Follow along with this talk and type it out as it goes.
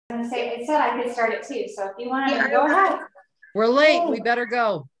gonna say, it said I could start it too. So if you want to go ahead. We're late. We better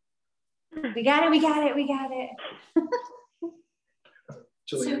go. We got it.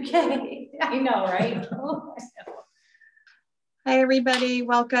 It's okay. I know, right? Hi, everybody.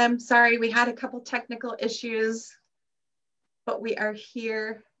 Welcome. Sorry, we had a couple technical issues, but we are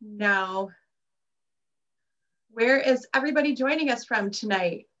here now. Where is everybody joining us from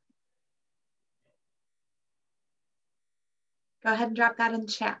tonight? Go ahead and drop that in the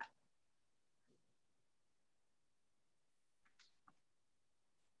chat.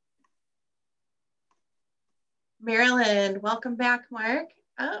 Maryland, welcome back, Mark.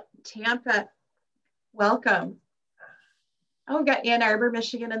 Oh, Tampa, welcome. Oh, we've got Ann Arbor,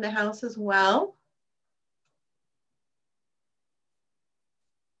 Michigan in the house as well.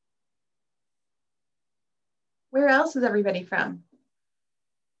 Where else is everybody from?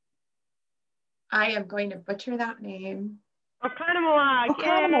 I am going to butcher that name.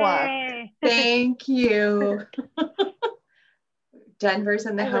 Oconomowoc. Thank you. Denver's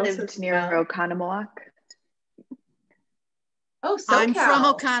in the house lived as near well. Oconomowoc. Oh, SoCal. I'm from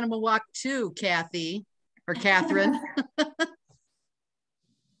Oconomowoc too, Kathy, or Catherine.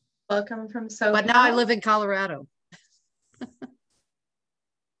 Welcome from SoCal. But now I live in Colorado.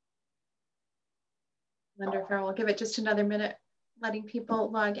 Wonderful. We'll give it just another minute, letting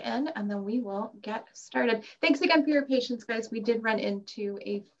people log in, and then we will get started. Thanks again for your patience, guys. We did run into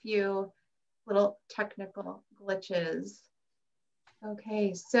a few little technical glitches.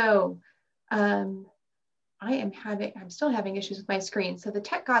 Okay, so I'm still having issues with my screen. So the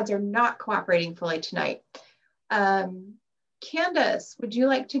tech gods are not cooperating fully tonight. Candace, would you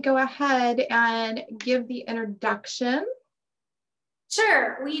like to go ahead and give the introduction?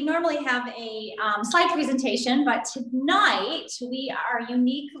 Sure. We normally have a slide presentation, but tonight we are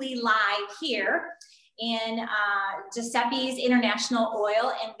uniquely live here in Giuseppe's International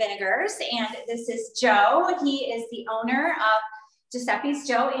Oil and Vinegars. And this is Joe. He is the owner of Giuseppe's.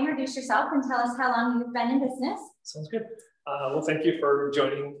 Joe, introduce yourself and tell us how long you've been in business. Sounds good. Well, thank you for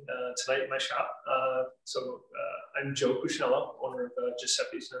joining tonight in my shop. I'm Joe Cucinello, owner of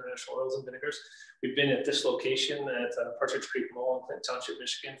Giuseppe's International Oils and Vinegars. We've been at this location at Partridge Creek Mall in Clinton Township,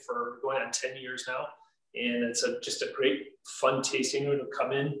 Michigan for going on 10 years now. And it's just a great, fun tasting room to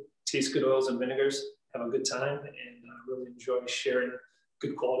come in, taste good oils and vinegars, have a good time, and really enjoy sharing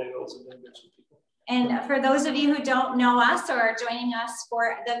good quality oils and vinegars with people. And for those of you who don't know us or are joining us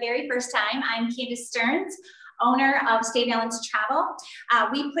for the very first time, I'm Candace Stearns, owner of Stay Balanced Travel.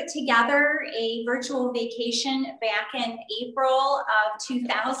 We put together a virtual vacation back in April of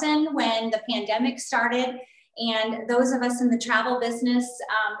 2000 when the pandemic started. And those of us in the travel business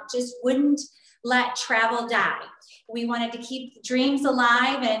just wouldn't let travel die. We wanted to keep the dreams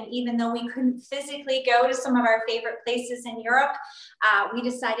alive, and even though we couldn't physically go to some of our favorite places in Europe, we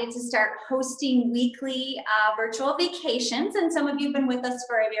decided to start hosting weekly virtual vacations. And some of you have been with us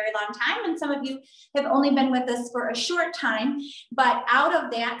for a very long time, and some of you have only been with us for a short time. But out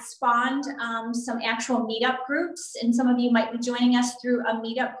of that spawned some actual meetup groups, and some of you might be joining us through a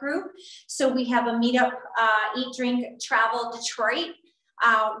meetup group. So we have a meetup, Eat, Drink, Travel Detroit,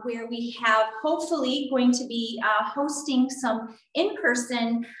 where we have hopefully going to be hosting some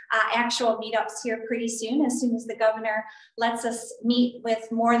in-person actual meetups here pretty soon as the governor lets us meet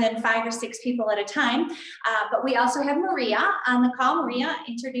with more than 5 or 6 people at a time. But we also have Maria on the call. Maria,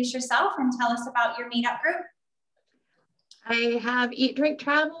 introduce yourself and tell us about your meetup group. I have Eat, Drink,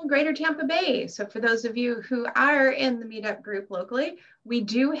 Travel, Greater Tampa Bay. So for those of you who are in the meetup group locally, we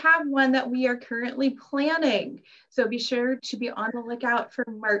do have one that we are currently planning. So be sure to be on the lookout for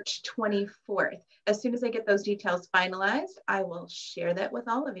March 24th. As soon as I get those details finalized, I will share that with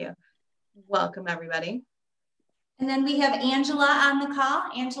all of you. Welcome, everybody. And then we have Angela on the call.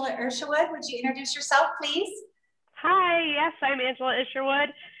 Angela Isherwood, would you introduce yourself, please? Hi, yes, I'm Angela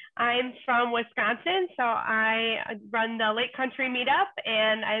Isherwood. I'm from Wisconsin, so I run the Lake Country Meetup,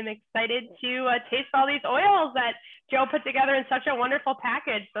 and I'm excited to taste all these oils that Joe put together in such a wonderful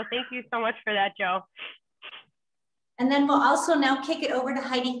package. So thank you so much for that, Joe. And then we'll also now kick it over to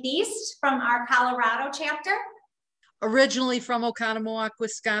Heidi Feast from our Colorado chapter. Originally from Oconomowoc,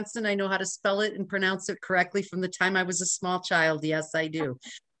 Wisconsin. I know how to spell it and pronounce it correctly from the time I was a small child. Yes, I do.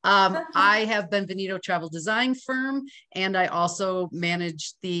 I have Benvenuto Travel Design Firm, and I also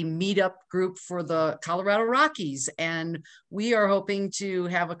manage the meetup group for the Colorado Rockies. And we are hoping to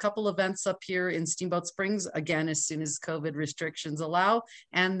have a couple events up here in Steamboat Springs, again, as soon as COVID restrictions allow,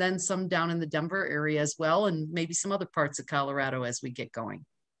 and then some down in the Denver area as well, and maybe some other parts of Colorado as we get going.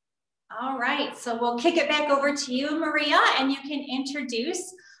 All right, so we'll kick it back over to you, Maria, and you can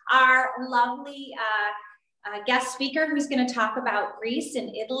introduce our lovely guest speaker who's going to talk about Greece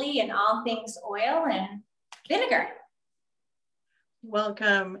and Italy and all things oil and vinegar.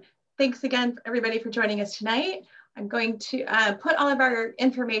 Welcome. Thanks again, everybody, for joining us tonight. I'm going to put all of our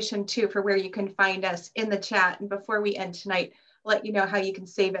information too for where you can find us in the chat. And before we end tonight, let you know how you can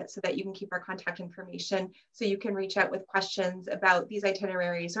save it so that you can keep our contact information so you can reach out with questions about these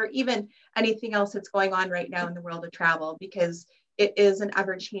itineraries or even anything else that's going on right now in the world of travel, because it is an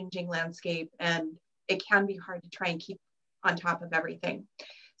ever-changing landscape and it can be hard to try and keep on top of everything.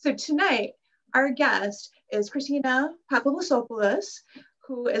 So tonight, our guest is Christina Papavlosopoulos,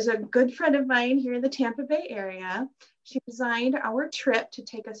 who is a good friend of mine here in the Tampa Bay area. She designed our trip to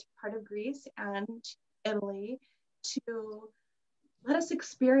take us part of Greece and Italy to let us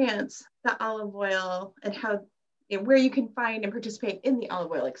experience the olive oil and how, where you can find and participate in the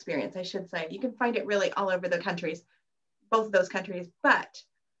olive oil experience, I should say. You can find it really all over the countries, both of those countries, but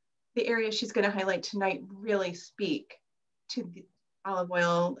the areas she's going to highlight tonight really speak to the olive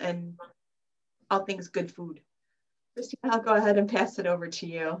oil and all things good food. Christina, I'll go ahead and pass it over to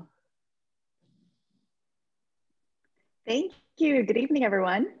you. Thank you. Good evening,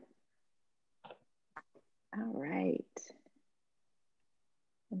 everyone. All right.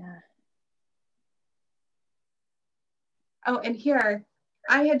 Oh, and here,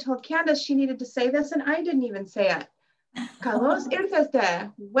 I had told Candace she needed to say this, and I didn't even say it. Kalos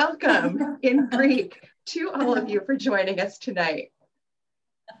Irtheste, welcome in Greek to all of you for joining us tonight.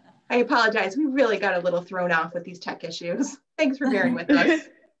 I apologize, we really got a little thrown off with these tech issues. Thanks for bearing with us.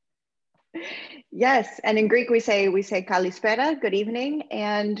 Yes, and in Greek we say kalispera, good evening.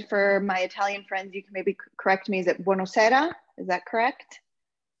 And for my Italian friends, you can maybe correct me, is it buonasera? Is that correct?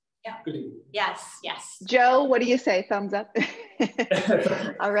 Yeah. Yes, yes. Joe, what do you say? Thumbs up.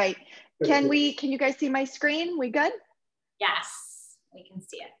 All right. Can you guys see my screen? We good? Yes, we can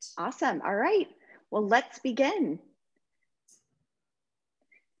see it. Awesome. All right. Well, let's begin.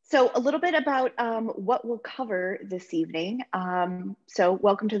 So a little bit about what we'll cover this evening. So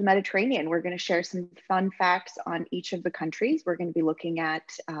welcome to the Mediterranean. We're going to share some fun facts on each of the countries. We're going to be looking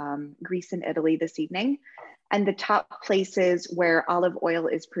at Greece and Italy this evening, and the top places where olive oil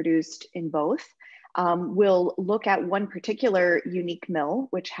is produced in both. We'll look at one particular unique mill,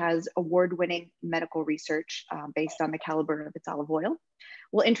 which has award-winning medical research based on the caliber of its olive oil.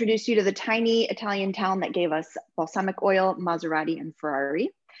 We'll introduce you to the tiny Italian town that gave us balsamic oil, Maserati, and Ferrari.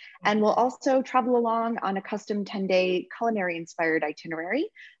 And we'll also travel along on a custom 10-day culinary inspired itinerary,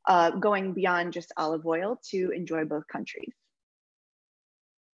 going beyond just olive oil to enjoy both countries.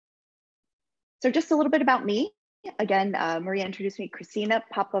 So just a little bit about me. Again, Maria introduced me, Christina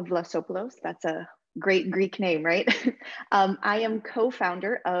Papavlosopoulos. That's a great Greek name, right? I am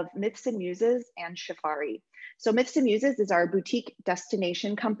co-founder of Myths and Muses and Shafari. So Myths and Muses is our boutique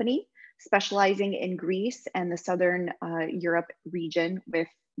destination company specializing in Greece and the Southern Europe region with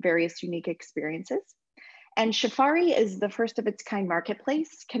various unique experiences. And Shafari is the first of its kind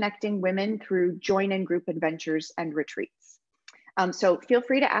marketplace connecting women through join-in group adventures and retreats. So feel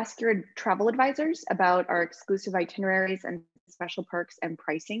free to ask your travel advisors about our exclusive itineraries and special perks and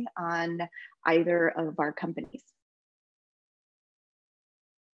pricing on either of our companies.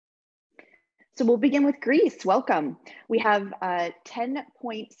 So we'll begin with Greece. Welcome. We have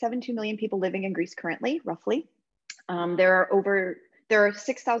 10.72 million people living in Greece currently, roughly. There are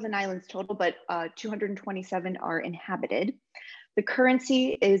 6,000 islands total, but 227 are inhabited. The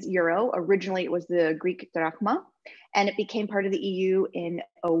currency is euro. Originally, it was the Greek drachma, and it became part of the EU in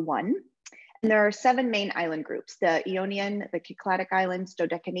 2001. And there are 7 main island groups: the Ionian, the Cycladic Islands,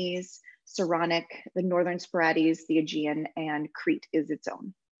 Dodecanese, Saronic, the Northern Sporades, the Aegean, and Crete is its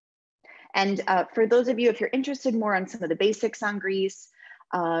own. And for those of you, if you're interested more on some of the basics on Greece,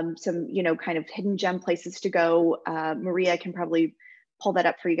 some kind of hidden gem places to go, Maria can probably pull that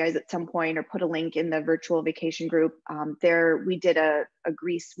up for you guys at some point or put a link in the virtual vacation group. We did a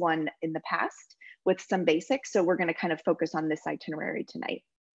Greece one in the past with some basics. So we're going to kind of focus on this itinerary tonight.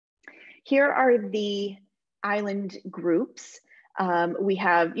 Here are the island groups. We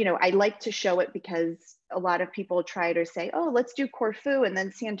have, I like to show it because a lot of people try to say, oh, let's do Corfu and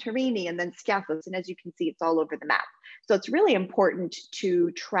then Santorini and then Skiathos. And as you can see, it's all over the map. So it's really important to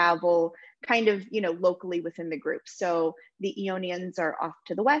travel kind of, locally within the group. So the Ionians are off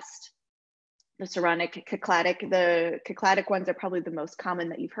to the west, the Saronic, Cycladic. The Cycladic ones are probably the most common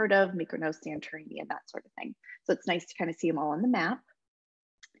that you've heard of, Mykonos, Santorini, and that sort of thing. So it's nice to kind of see them all on the map.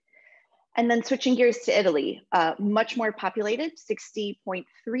 And then switching gears to Italy, much more populated, 60.3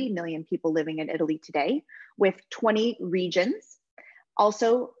 million people living in Italy today with 20 regions.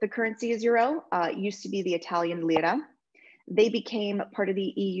 Also, the currency is euro, used to be the Italian lira. They became part of the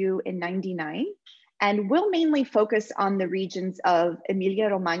EU in '99. And we'll mainly focus on the regions of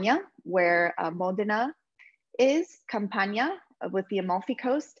Emilia-Romagna, where Modena is, Campania with the Amalfi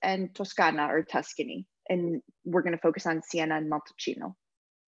Coast, and Toscana or Tuscany. And we're going to focus on Siena and Montalcino.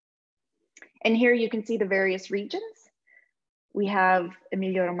 And here you can see the various regions. We have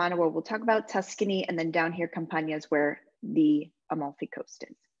Emilia-Romagna, where we'll talk about Tuscany, and then down here, Campania is where the Amalfi Coast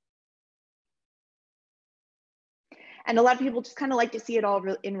is. And a lot of people just kind of like to see it all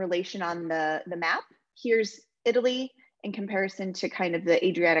in relation on the map. Here's Italy in comparison to kind of the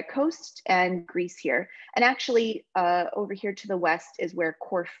Adriatic coast, and Greece here. And actually over here to the west is where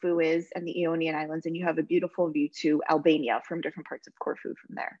Corfu is and the Ionian Islands. And you have a beautiful view to Albania from different parts of Corfu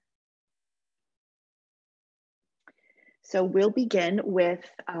from there. So we'll begin with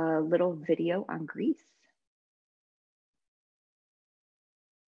a little video on Greece.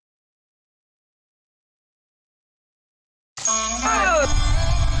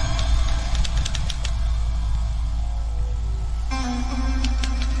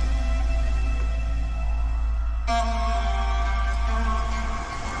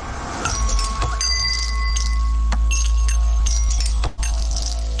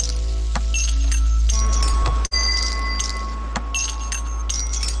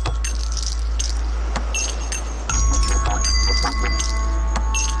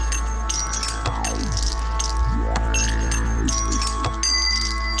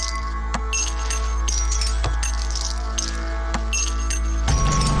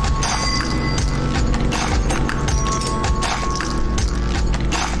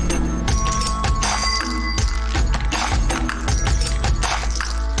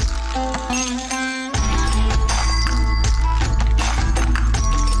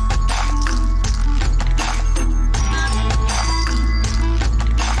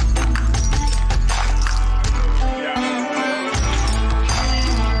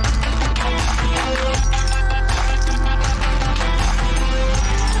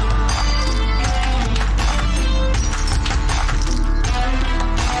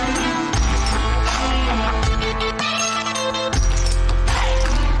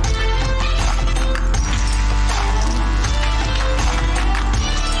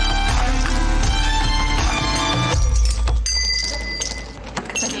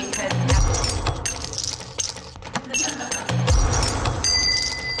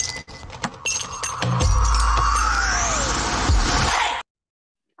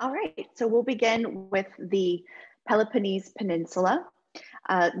 So we'll begin with the Peloponnese Peninsula.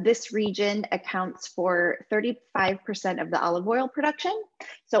 This region accounts for 35% of the olive oil production.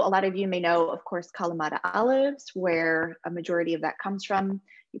 So a lot of you may know, of course, Kalamata olives, where a majority of that comes from.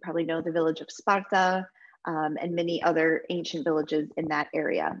 You probably know the village of Sparta and many other ancient villages in that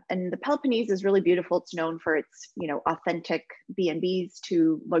area. And the Peloponnese is really beautiful. It's known for its, authentic B&Bs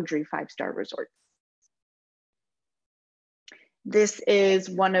to luxury 5-star resorts. This is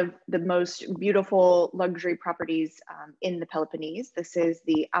one of the most beautiful luxury properties in the Peloponnese. This is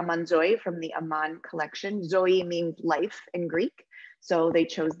the Aman Zoe from the Aman collection. Zoe means life in Greek, so they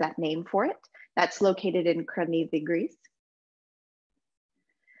chose that name for it. That's located in Kranidi, Greece.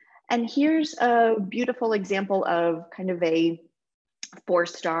 And here's a beautiful example of kind of a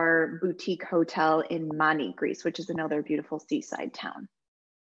 4-star boutique hotel in Mani, Greece, which is another beautiful seaside town.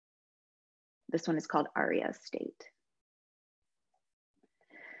 This one is called Aria Estate.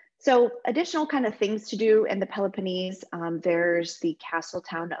 So additional kind of things to do in the Peloponnese, there's the castle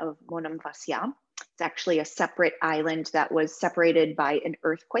town of Monemvasia. It's actually a separate island that was separated by an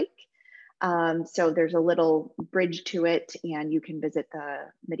earthquake. So there's a little bridge to it and you can visit the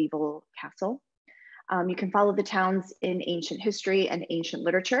medieval castle. You can follow the towns in ancient history and ancient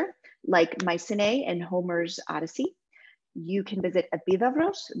literature, like Mycenae in Homer's Odyssey. You can visit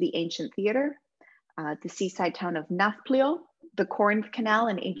Epidavros, the ancient theater, the seaside town of Nafplio, the Corinth Canal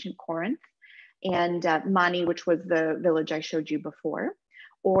in ancient Corinth, and Mani, which was the village I showed you before.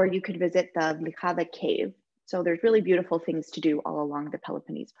 Or you could visit the Vlichada cave. So there's really beautiful things to do all along the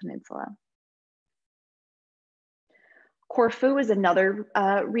Peloponnese Peninsula. Corfu is another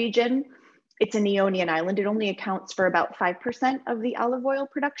region. It's an Ionian island. It only accounts for about 5% of the olive oil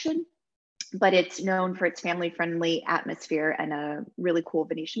production, but it's known for its family-friendly atmosphere and a really cool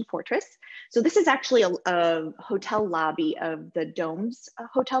Venetian fortress. So this is actually a hotel lobby of the Domes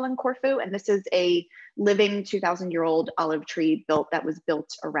Hotel in Corfu, and this is a living 2,000-year-old olive tree that was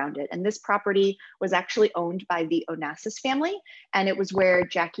built around it. And this property was actually owned by the Onassis family, and it was where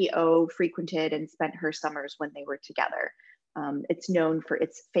Jackie O frequented and spent her summers when they were together. It's known for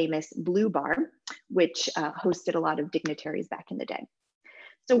its famous Blue Bar, which hosted a lot of dignitaries back in the day.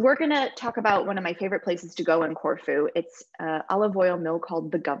 So we're gonna talk about one of my favorite places to go in Corfu. It's an olive oil mill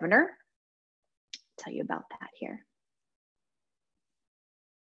called The Governor. tell you about that here.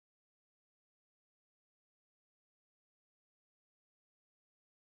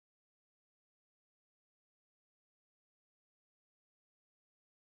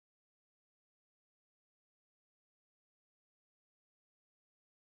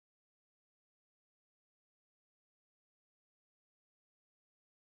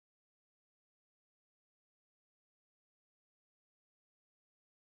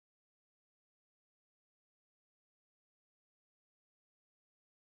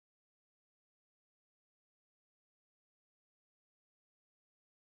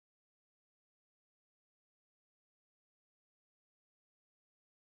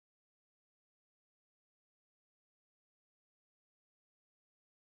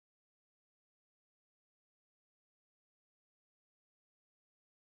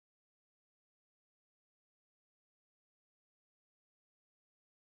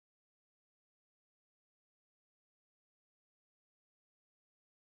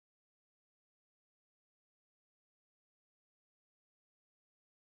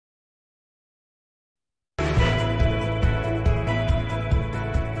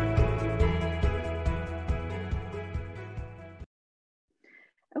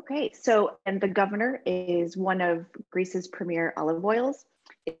 Okay, so, and the Governor is one of Greece's premier olive oils.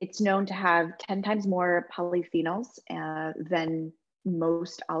 It's known to have 10 times more polyphenols than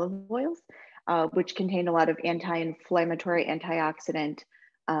most olive oils, which contain a lot of anti-inflammatory, antioxidant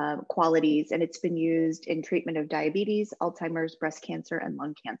qualities, and it's been used in treatment of diabetes, Alzheimer's, breast cancer, and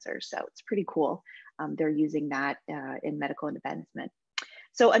lung cancer. So it's pretty cool. They're using that in medical advancement.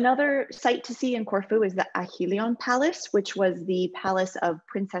 So another site to see in Corfu is the Achilleon Palace, which was the palace of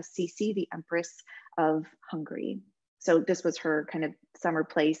Princess Sisi, the Empress of Hungary. So this was her kind of summer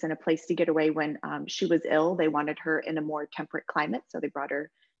place and a place to get away when she was ill. They wanted her in a more temperate climate, so they brought her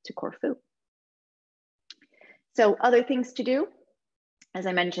to Corfu. So other things to do, as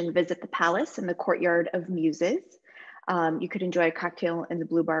I mentioned, visit the palace and the courtyard of Muses. You could enjoy a cocktail in the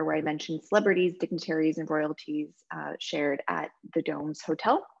Blue Bar, where I mentioned celebrities, dignitaries, and royalties shared at the Domes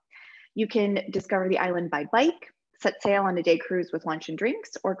Hotel. You can discover the island by bike, set sail on a day cruise with lunch and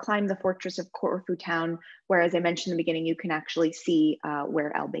drinks, or climb the fortress of Corfu town, where, as I mentioned in the beginning, you can actually see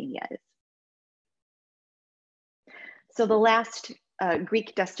where Albania is. So the last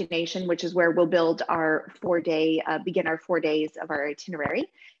Greek destination, which is where we'll build our begin our 4 days of our itinerary,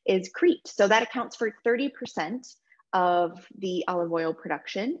 is Crete. So that accounts for 30% of the olive oil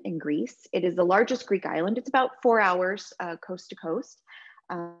production in Greece. It is the largest Greek island. It's about 4 hours coast to coast.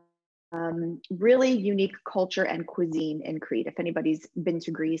 Really unique culture and cuisine in Crete. If anybody's been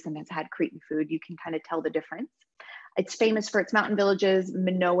to Greece and has had Cretan food, you can kind of tell the difference. It's famous for its mountain villages,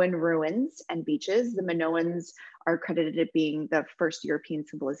 Minoan ruins, and beaches. The Minoans are credited as being the first European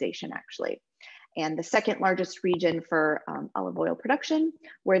civilization, actually. And the second largest region for olive oil production,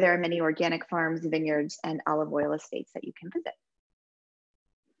 where there are many organic farms, vineyards, and olive oil estates that you can visit.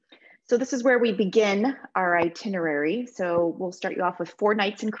 So this is where we begin our itinerary. So we'll start you off with 4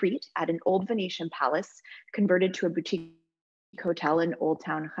 nights in Crete at an old Venetian palace converted to a boutique hotel in Old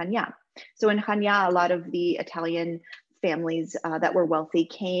Town Chania. So in Chania, a lot of the Italian families that were wealthy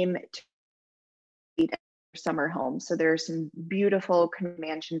came to eat summer homes. So there are some beautiful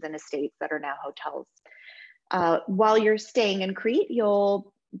mansions and estates that are now hotels. While you're staying in Crete,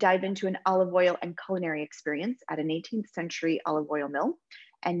 you'll dive into an olive oil and culinary experience at an 18th century olive oil mill,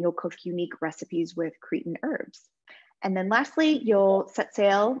 and you'll cook unique recipes with Cretan herbs. And then lastly, you'll set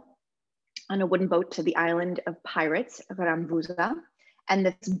sail on a wooden boat to the island of pirates, Rambuza, and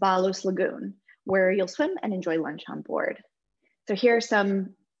this Balos Lagoon, where you'll swim and enjoy lunch on board. So here are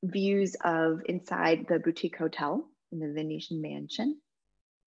some views of inside the boutique hotel in the Venetian mansion.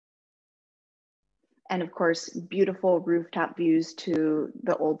 And of course, beautiful rooftop views to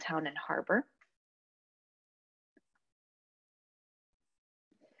the old town and harbor.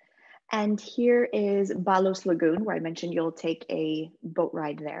 And here is Balos Lagoon, where I mentioned you'll take a boat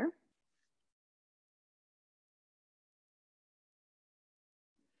ride there.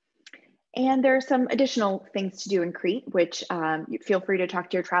 And there are some additional things to do in Crete, which feel free to talk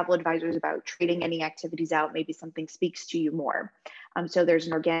to your travel advisors about trading any activities out. Maybe something speaks to you more. So there's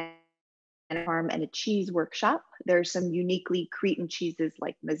an organic farm and a cheese workshop. There's some uniquely Cretan cheeses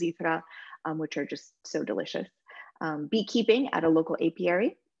like mazithra, which are just so delicious. Beekeeping at a local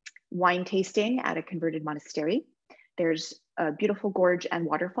apiary, wine tasting at a converted monastery. There's a beautiful gorge and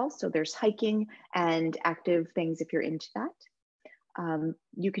waterfall. So there's hiking and active things if you're into that.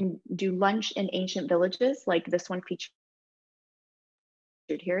 You can do lunch in ancient villages like this one featured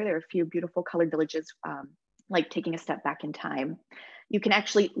here. There are a few beautiful colored villages, like taking a step back in time. You can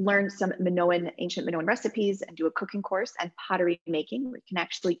actually learn some ancient Minoan recipes and do a cooking course and pottery making, where you can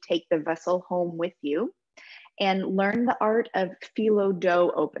actually take the vessel home with you and learn the art of phyllo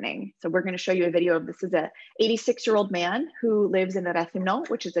dough opening. So we're going to show you a video of this. Is a 86-year-old man who lives in Rethymno,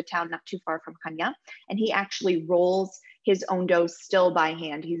 which is a town not too far from Kanya, and he actually rolls his own dough still by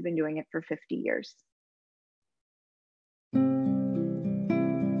hand. He's been doing it for 50 years.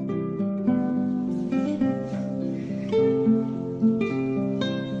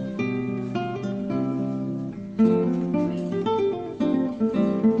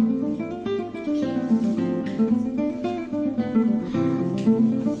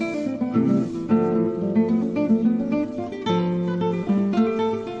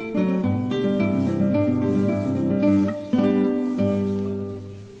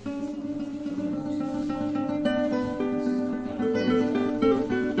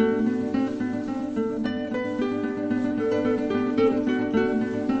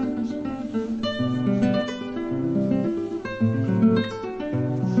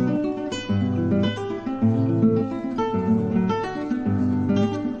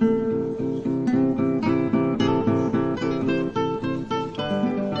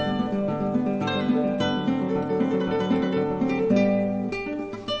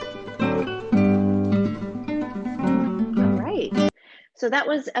 So that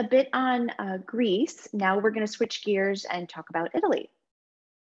was a bit on Greece. Now we're going to switch gears and talk about Italy.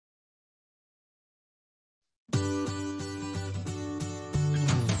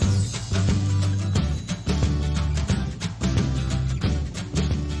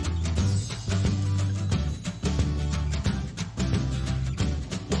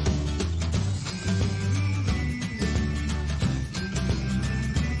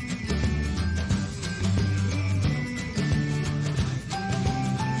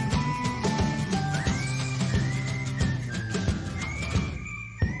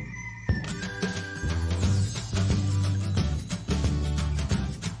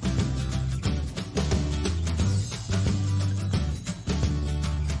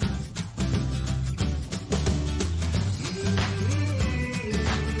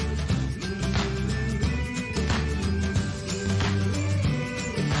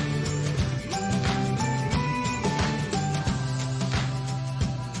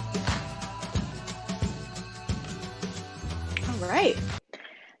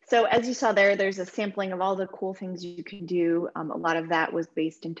 So as you saw there, there's a sampling of all the cool things you can do. A lot of that was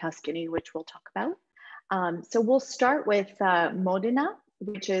based in Tuscany, which we'll talk about. So we'll start with Modena,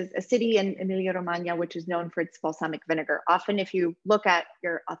 which is a city in Emilia-Romagna, which is known for its balsamic vinegar. Often if you look at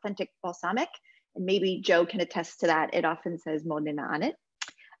your authentic balsamic, and maybe Joe can attest to that, it often says Modena on it.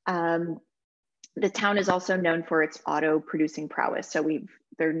 The town is also known for its auto producing prowess. So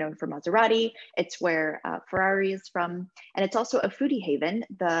they're known for Maserati. It's where Ferrari is from. And it's also a foodie haven.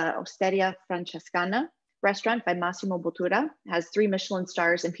 The Osteria Francescana restaurant by Massimo Bottura has 3 Michelin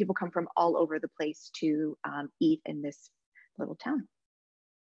stars, and people come from all over the place to eat in this little town.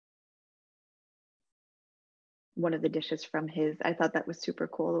 One of the dishes from his, I thought that was super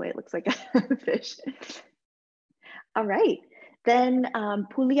cool, the way it looks like a fish. All right, then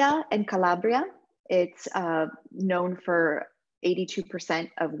Puglia and Calabria. It's known for 82%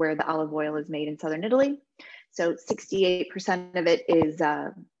 of where the olive oil is made in southern Italy. So 68% of it is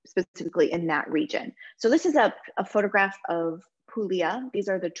specifically in that region. So this is a photograph of Puglia. These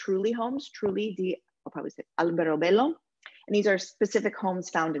are the Trulli homes, Trulli di, I'll probably say Alberobello. And these are specific homes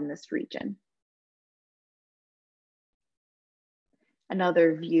found in this region.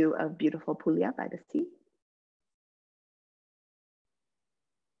 Another view of beautiful Puglia by the sea.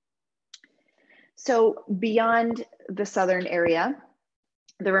 So beyond the southern area,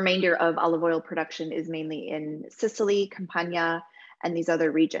 the remainder of olive oil production is mainly in Sicily, Campania, and these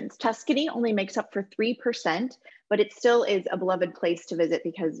other regions. Tuscany only makes up for 3%, but it still is a beloved place to visit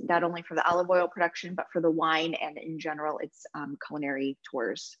because not only for the olive oil production, but for the wine and in general, its culinary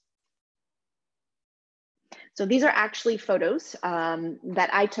tours. So these are actually photos that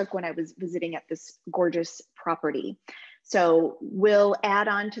I took when I was visiting at this gorgeous property. So we'll add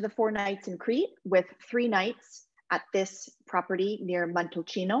on to the 4 nights in Crete with 3 nights at this property near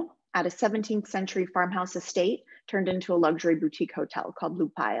Montalcino at a 17th century farmhouse estate turned into a luxury boutique hotel called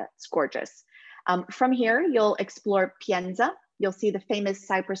Lupaia. It's gorgeous. From here, you'll explore Pienza. You'll see the famous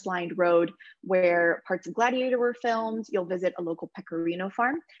cypress-lined road where parts of Gladiator were filmed. You'll visit a local pecorino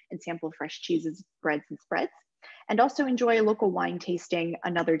farm and sample fresh cheeses, breads, and spreads. And also enjoy a local wine tasting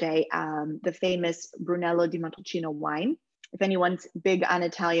another day, the famous Brunello di Montalcino wine. If anyone's big on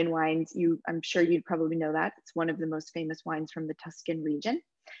Italian wines, I'm sure you'd probably know that. It's one of the most famous wines from the Tuscan region.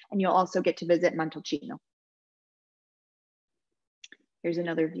 And you'll also get to visit Montalcino. Here's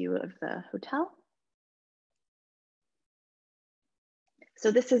another view of the hotel. So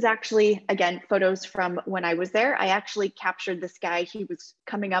this is actually, again, photos from when I was there. I actually captured this guy. He was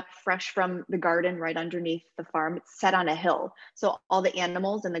coming up fresh from the garden right underneath the farm. It's set on a hill. So all the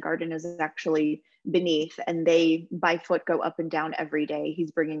animals in the garden is actually beneath, and they by foot go up and down every day.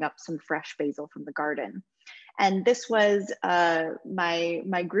 He's bringing up some fresh basil from the garden. And this was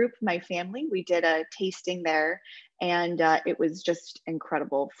my group, my family. We did a tasting there, and it was just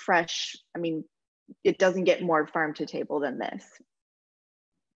incredible. Fresh. I mean, it doesn't get more farm to table than this.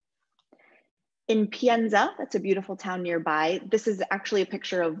 In Pienza, that's a beautiful town nearby. This is actually a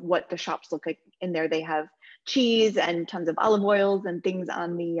picture of what the shops look like in there. They have cheese and tons of olive oils and things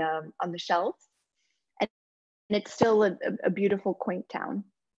on the shelves. And it's still a beautiful, quaint town.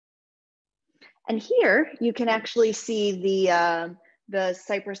 And here you can actually see the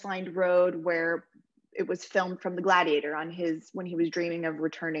cypress-lined road where it was filmed from the Gladiator on when he was dreaming of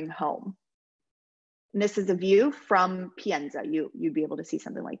returning home. And this is a view from Pienza. You'd be able to see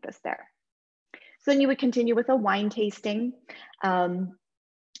something like this there. So then you would continue with a wine tasting.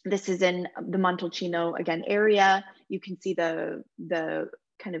 This is in the Montalcino, again, area. You can see the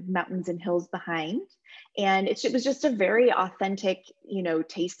kind of mountains and hills behind. And it was just a very authentic,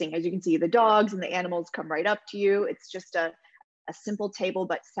 tasting. As you can see, the dogs and the animals come right up to you. It's just a simple table,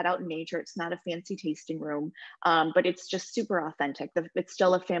 but set out in nature. It's not a fancy tasting room, but it's just super authentic. It's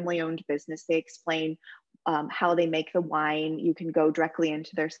still a family-owned business. They explain how they make the wine. You can go directly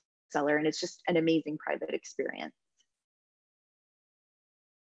into their cellar, and it's just an amazing private experience.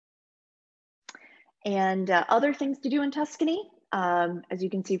 And other things to do in Tuscany, as you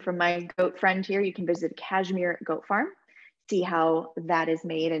can see from my goat friend here, you can visit a cashmere goat farm, see how that is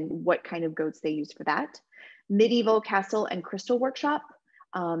made and what kind of goats they use for that. Medieval castle and crystal workshop.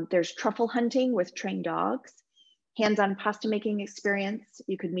 There's truffle hunting with trained dogs, hands-on pasta making experience.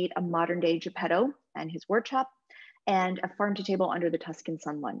 You could meet a modern day Geppetto and his workshop, and a farm to table under the Tuscan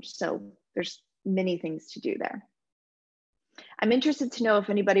sun lunch. So there's many things to do there. I'm interested to know if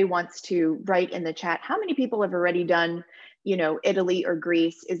anybody wants to write in the chat, how many people have already done, Italy or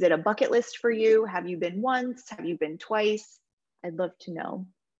Greece? Is it a bucket list for you? Have you been once? Have you been twice? I'd love to know.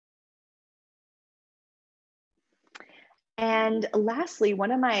 And lastly,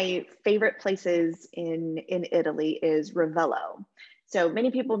 one of my favorite places in Italy is Ravello. So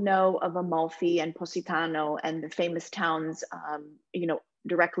many people know of Amalfi and Positano and the famous towns,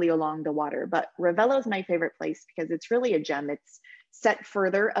 directly along the water. But Ravello is my favorite place because it's really a gem. It's set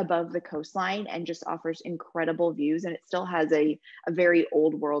further above the coastline and just offers incredible views, and it still has a very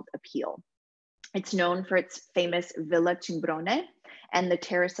old world appeal. It's known for its famous Villa Cimbrone and the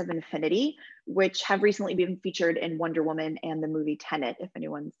Terrace of Infinity, which have recently been featured in Wonder Woman and the movie Tenet, if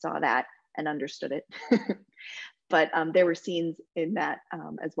anyone saw that and understood it. But there were scenes in that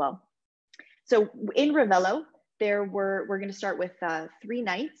as well. So in Ravello, we're going to start with 3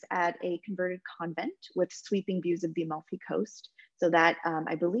 nights at a converted convent with sweeping views of the Amalfi Coast. So that,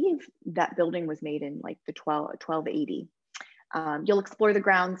 I believe that building was made in like the 1280. You'll explore the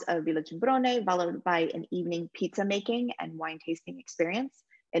grounds of Villa Cimbrone, followed by an evening pizza making and wine tasting experience.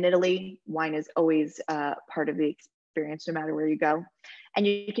 In Italy, wine is always part of the experience, no matter where you go. And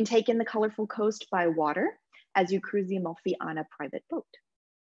you can take in the colorful coast by water as you cruise the Amalfi on a private boat.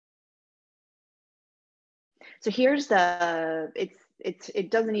 So here's it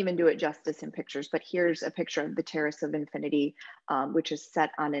doesn't even do it justice in pictures, but here's a picture of the Terrace of Infinity, which is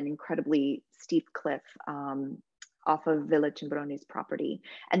set on an incredibly steep cliff off of Villa Cimbrone's property.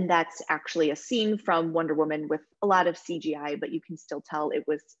 And that's actually a scene from Wonder Woman with a lot of CGI, but you can still tell it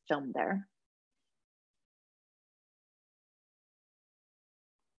was filmed there.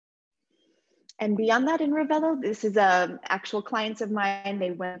 And beyond that in Ravello, this is actual clients of mine.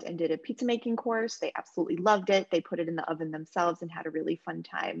 They went and did a pizza making course. They absolutely loved it. They put it in the oven themselves and had a really fun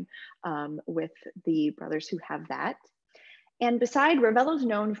time with the brothers who have that. And beside, Ravello's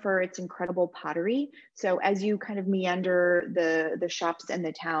known for its incredible pottery. So as you kind of meander the shops in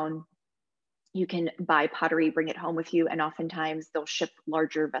the town, you can buy pottery, bring it home with you, and oftentimes they'll ship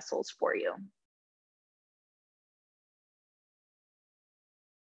larger vessels for you.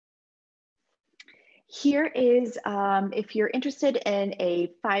 Here is, if you're interested in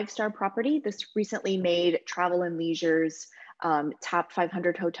a 5-star property, this recently made Travel and Leisure's top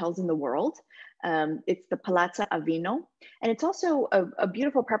 500 hotels in the world. It's the Palazzo Avino, and it's also a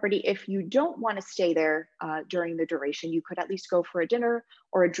beautiful property. If you don't want to stay there during the duration, you could at least go for a dinner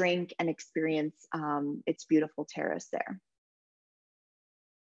or a drink and experience its beautiful terrace there.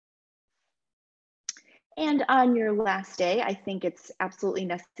 And on your last day, I think it's absolutely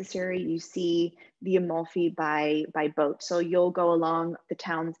necessary you see the Amalfi by boat. So you'll go along the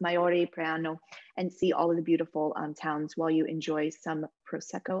towns Maiore, Preano, and see all of the beautiful towns while you enjoy some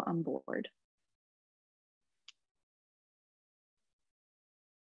Prosecco on board.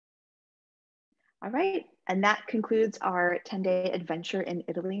 All right, and that concludes our 10-day adventure in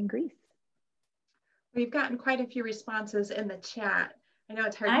Italy and Greece. We've gotten quite a few responses in the chat. I know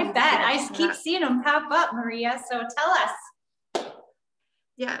it's hard. I bet. I keep seeing them pop up, Maria. So tell us.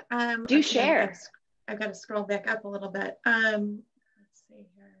 Yeah. Do share. I've got to scroll back up a little bit. Let's see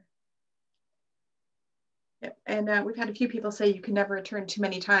here. Yep. And we've had a few people say you can never return too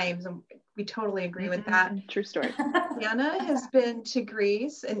many times, and we totally agree with that. True story. Diana has been to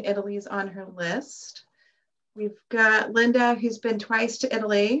Greece, and Italy is on her list. We've got Linda, who's been twice to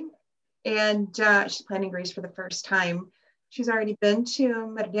Italy, and she's planning Greece for the first time. She's already been to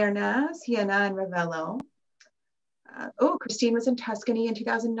Modena, Siena, and Ravello. Christine was in Tuscany in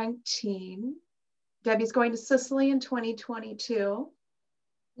 2019. Debbie's going to Sicily in 2022.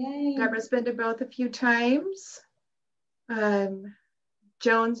 Yay. Deborah's been to both a few times.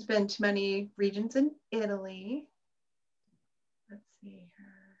 Joan's been to many regions in Italy. Let's see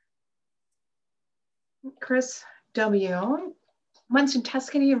here. Chris W. Once in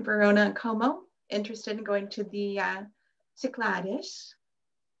Tuscany and Verona and Como. Interested in going to the Cyclades.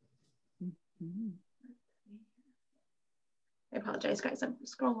 I apologize, guys. I'm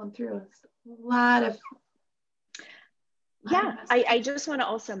scrolling through a lot of. Yeah, I just want to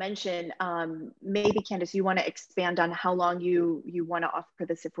also mention, maybe Candace, you want to expand on how long you want to offer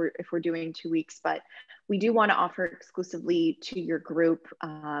this if we're doing 2 weeks, but we do want to offer exclusively to your group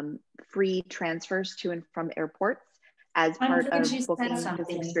free transfers to and from airports as part of booking this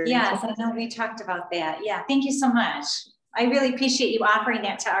experience. Yes, I know we talked about that. Yeah, thank you so much. I really appreciate you offering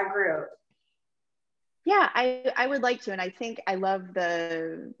that to our group. Yeah, I would like to, and I think I love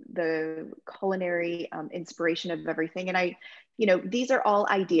the culinary inspiration of everything. And these are all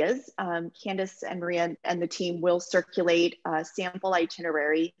ideas. Candace and Maria and the team will circulate a sample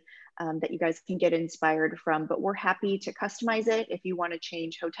itinerary that you guys can get inspired from, but we're happy to customize it if you want to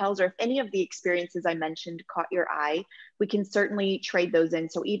change hotels, or if any of the experiences I mentioned caught your eye, we can certainly trade those in.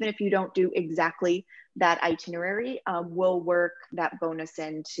 So even if you don't do exactly that itinerary, we'll work that bonus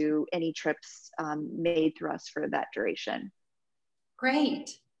into any trips made through us for that duration. Great.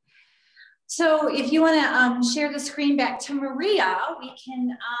 So if you want to share the screen back to Maria, we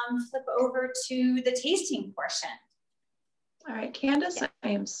can flip over to the tasting portion. All right, Candace, I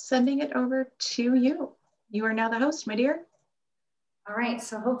am sending it over to you. You are now the host, my dear. All right,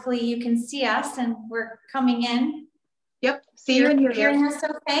 so hopefully you can see us and we're coming in. Yep, see you and hearing us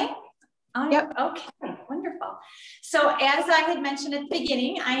okay? Yep. Okay, wonderful. So as I had mentioned at the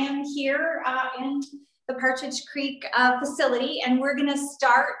beginning, I am here in the Partridge Creek facility, and we're gonna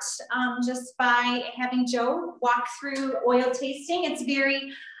start just by having Joe walk through oil tasting. It's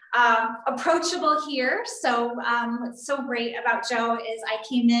very approachable here. So what's so great about Joe is I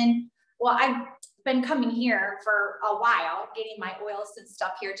came in, well, I've been coming here for a while, getting my oils and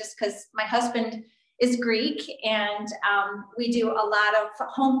stuff here just because my husband is Greek, and we do a lot of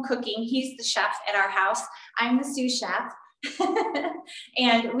home cooking. He's the chef at our house. I'm the sous chef.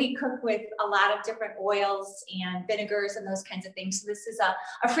 And we cook with a lot of different oils and vinegars and those kinds of things. So this is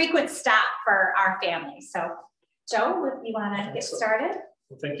a frequent stop for our family. So Joe, would you want to get started?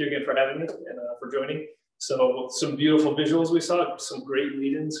 Well, thank you again for having me and for joining. So some beautiful visuals we saw, some great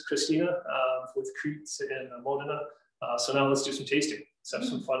lead-ins, Christina, with Crete and Modena. So now let's do some tasting. Let's have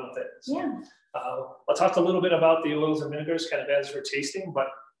some fun with it. So, yeah. I'll talk a little bit about the oils and vinegars kind of as we're tasting, but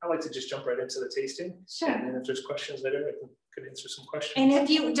I like to just jump right into the tasting. Sure. And then if there's questions later, I can answer some questions. And if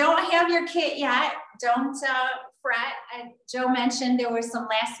you don't have your kit yet, don't fret. Joe mentioned there were some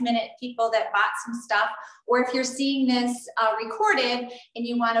last minute people that bought some stuff, or if you're seeing this recorded and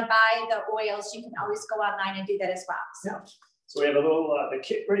you want to buy the oils, you can always go online and do that as well. So, yeah. So we have a little, the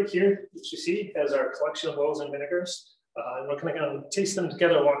kit right here that you see has our collection of oils and vinegars. And we're going to taste them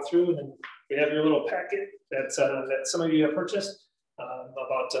together, walk through, and then we have your little packet that some of you have purchased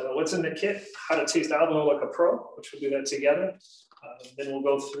about what's in the kit, how to taste olive oil like a pro, which we'll do that together. Then we'll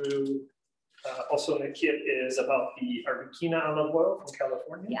go through, also in the kit is about the Arbequina olive oil from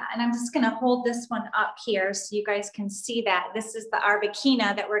California. Yeah, and I'm just going to hold this one up here so you guys can see that. This is the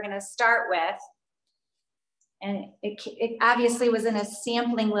Arbequina that we're going to start with. And it obviously was in a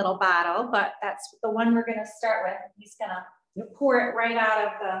sampling little bottle, but that's the one we're going to start with. He's going to pour it right out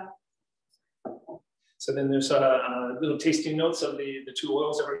of the. So then there's little tasting notes of the two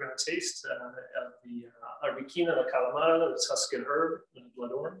oils that we're going to taste, the Arbequina, the Calamata, the Tuscan herb, the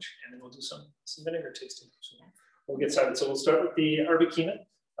blood orange, and then we'll do some some vinegar tasting. So we'll get started. So we'll start with the Arbequina.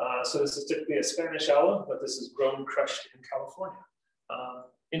 So this is typically a Spanish olive, but this is grown and crushed in California.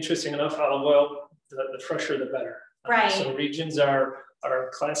 Interesting enough, olive oil, the fresher the better. Right. So regions are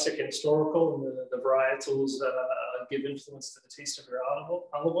classic and historical, and the varietals give influence to the taste of your olive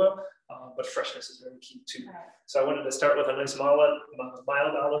oil, but freshness is very key too. Right. So I wanted to start with a nice mild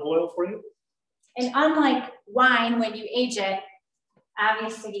olive oil for you. And unlike wine, when you age it,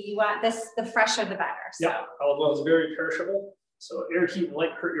 obviously you want this, the fresher the better. So. Yeah, olive oil is very perishable. So air, heat, and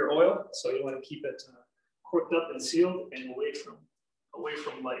light hurt your oil. So you want to keep it corked up and sealed and away from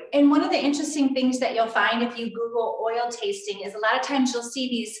light. And one of the interesting things that you'll find if you Google oil tasting is a lot of times you'll see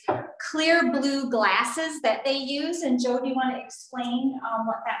these clear blue glasses that they use. And Joe, do you want to explain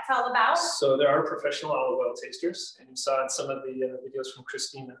what that's all about? So there are professional olive oil tasters, and you saw in some of the videos from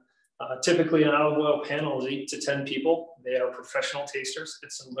Christina. Typically an olive oil panel is 8 to 10 people. They are professional tasters.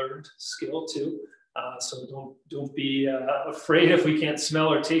 It's a learned skill too. So don't be afraid if we can't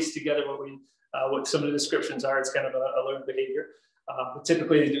smell or taste together what some of the descriptions are. It's kind of a learned behavior. But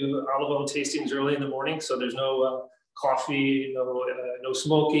typically they do olive oil tastings early in the morning, so there's no coffee, no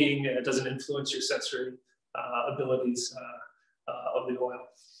smoking. It doesn't influence your sensory abilities of the oil.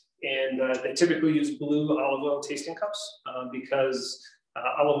 And they typically use blue olive oil tasting cups because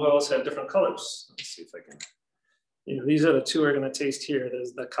olive oils have different colors. Let's see if I can. These are the two we're going to taste here.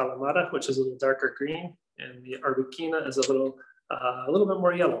 There's the Kalamata, which is a little darker green, and the Arbequina is a little bit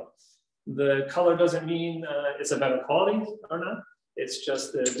more yellow. The color doesn't mean it's a better quality or not. It's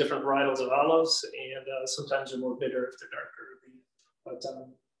just the different varietals of olives, and sometimes they're more bitter if they're darker.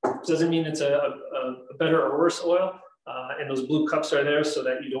 But it doesn't mean it's a better or worse oil. And those blue cups are there so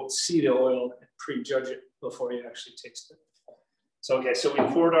that you don't see the oil and prejudge it before you actually taste it. So, okay, so we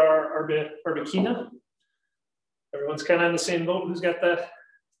poured our Arbequina. Everyone's kind of on the same boat. Who's got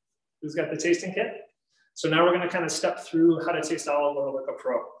the tasting kit? So now we're going to kind of step through how to taste olive oil like a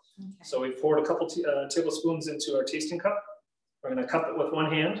pro. Okay. So we poured a couple tablespoons into our tasting cup. We're going to cup it with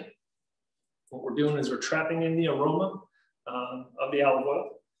one hand. What we're doing is we're trapping in the aroma of the olive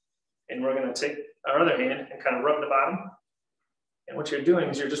oil. And we're going to take our other hand and kind of rub the bottom. And what you're doing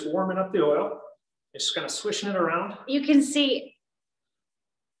is you're just warming up the oil. You're just kind of swishing it around. You can see,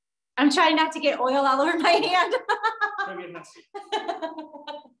 I'm trying not to get oil all over my hand.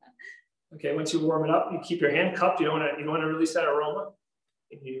 Okay, once you warm it up, you keep your hand cupped. You don't want to release that aroma.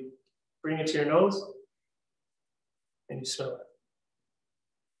 And you bring it to your nose and you smell it.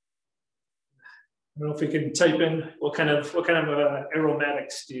 I don't know if we can type in what kind of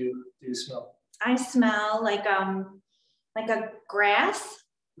aromatics do you smell? I smell like a grass.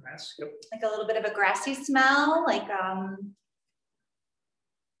 Grass, yep. Like a little bit of a grassy smell,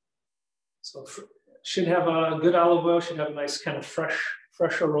 So should have a good olive oil. Should have a nice kind of fresh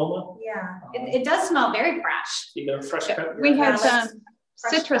aroma. Yeah, it does smell very fresh. You got a fresh cut. We have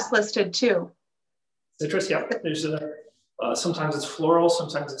citrus listed too. Citrus, yeah. There's sometimes it's floral,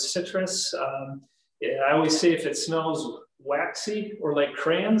 sometimes it's citrus. I always say if it smells waxy or like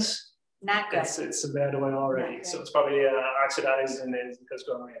crayons, not good. It's a bad oil already. So it's probably oxidized and then because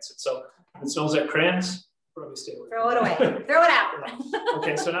gone rancid. So if it smells like crayons, probably stay away. Throw it away. Throw it out.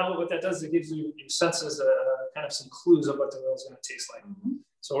 Okay, so now what that does is it gives you your senses kind of some clues of what the oil is going to taste like. Mm-hmm.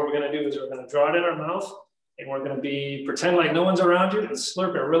 So what we're going to do is we're going to draw it in our mouth, and we're going to pretend like no one's around you and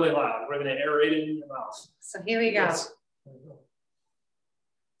slurp it really loud. We're going to aerate it in your mouth. So here we go. Yes. There we go.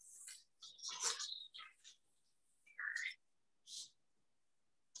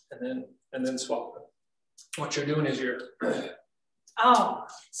 And then swallow it. What you're doing is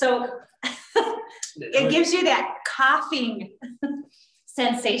so it gives you that coughing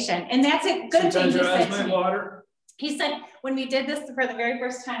sensation, and that's a good thing. Your eyes might water. He said when we did this for the very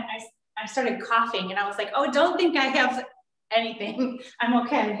first time, I started coughing, and I was like, "Oh, don't think I have anything. I'm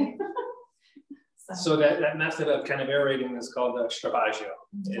okay." So that method of kind of aerating is called stravaggio.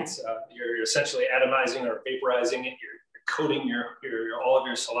 Okay. It's you're essentially atomizing or vaporizing it. You're coating all of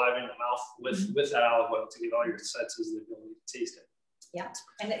your saliva in your mouth with that olive oil to give all your senses the ability to taste it. Yeah,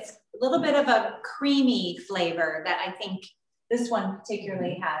 and it's a little bit of a creamy flavor that I think this one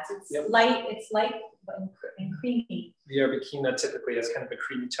particularly has. It's light and creamy. The Arbequina typically has kind of a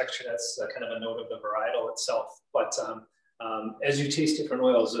creamy texture. That's kind of a note of the varietal itself. But as you taste different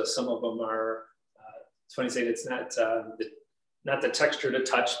oils, some of them are. It's funny to say it's not the texture to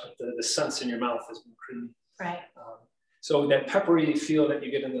touch, but the sense in your mouth has been creamy. Right. So that peppery feel that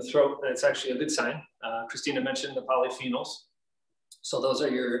you get in the throat, that's actually a good sign. Christina mentioned the polyphenols. So those are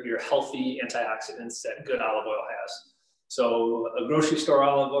your healthy antioxidants that good olive oil has. So a grocery store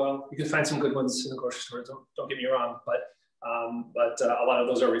olive oil, you can find some good ones in the grocery store, don't get me wrong, but But a lot of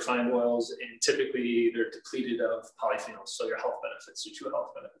those are refined oils, and typically they're depleted of polyphenols, so your health benefits, your true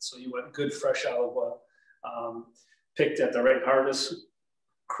health benefits. So you want good fresh olive oil, picked at the right harvest,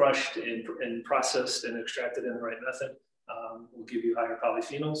 crushed and processed and extracted in the right method, will give you higher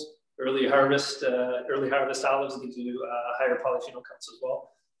polyphenols. Early harvest olives give you higher polyphenol counts as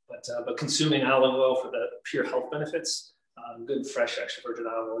well. But consuming olive oil for the pure health benefits, good fresh extra virgin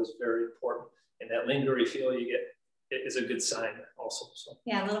olive oil is very important. And that lingering feel you get is a good sign also. So.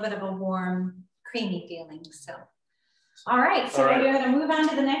 Yeah, a little bit of a warm, creamy feeling. So, all right. So we're going to move on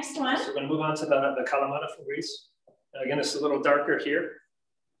to the next one. So we're going to move on to the Kalamata from Greece. Again, it's a little darker here.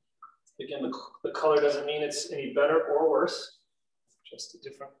 Again, the color doesn't mean it's any better or worse. Just a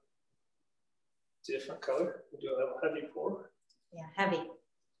different color. We'll do a little heavy pour. Yeah, heavy.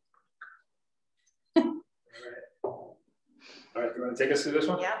 All right, you want to take us through this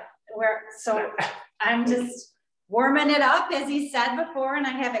one? Yeah, so I'm just warming it up as he said before, and I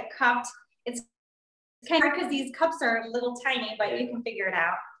have it cupped. It's kind of hard because these cups are a little tiny, but you can figure it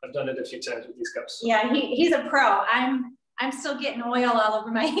out. I've done it a few times with these cups. So. Yeah, he's a pro. I'm still getting oil all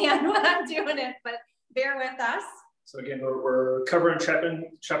over my hand when I'm doing it, but bear with us. So again, we're covering,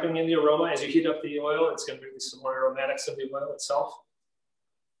 trapping in the aroma. As you heat up the oil, it's going to release some more aromatics of the oil itself.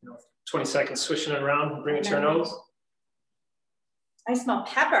 20 seconds swishing it around, bring it to your nose. I smell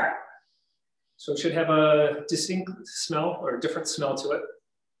pepper. So it should have a distinct smell or a different smell to it.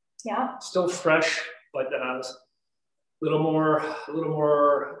 Yeah. Still fresh, but a little more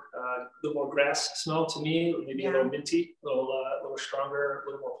grass smell to me. Maybe a little minty, a little stronger, a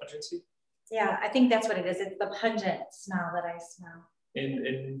little more pungency. Yeah, I think that's what it is. It's the pungent smell that I smell.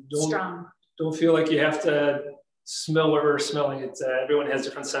 And don't feel like you have to smell what we're smelling. It's everyone has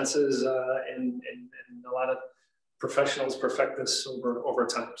different senses, and a lot of professionals perfect this over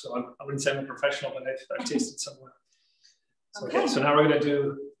time. So I wouldn't say I'm a professional, but I've tasted somewhere. So, okay, so now we're going to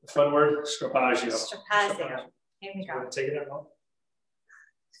do the fun word, strapaggio. Strapaggio. Here we go. Take it out now.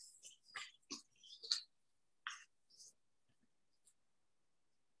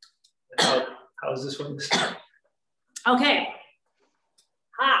 How's this one? Okay.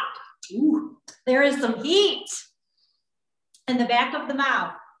 Hot. Ooh, there is some heat in the back of the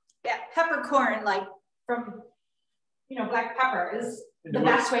mouth. That peppercorn, like from, black pepper is the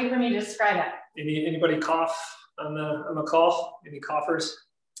best way for me to describe it. Anybody cough on the call? Any coughers?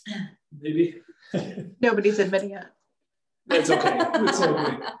 Maybe. Nobody's admitting it. It's okay. It's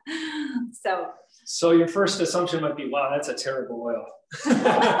okay. So your first assumption might be, wow, that's a terrible oil.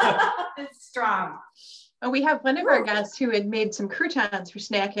 It's strong. Well, we have one of our guests who had made some croutons for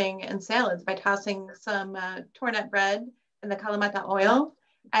snacking and salads by tossing some tornut bread in the Kalamata oil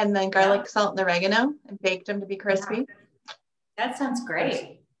and then garlic, salt, and oregano and baked them to be crispy. Yeah. That sounds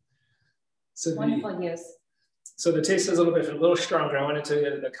great. So wonderful use. So the taste is a little stronger. I wanted to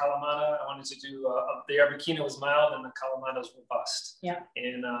the Kalamata. I wanted to do the Arbequina was mild and the Kalamata is robust. Yeah.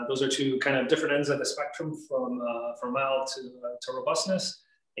 And those are two kind of different ends of the spectrum from mild to robustness,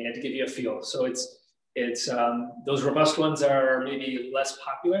 and to give you a feel. So it's those robust ones are maybe less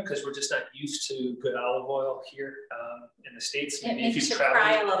popular because we're just not used to good olive oil here in the States. Maybe it makes you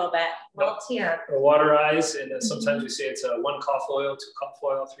cry a little bit, little tear. Or water eyes, and sometimes we say it's a 1 cough oil, 2 cough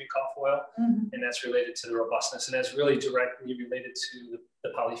oil, 3 cough oil, and that's related to the robustness, and that's really directly related to the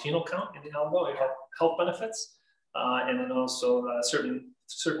polyphenol count in the olive oil, health benefits, and then also certain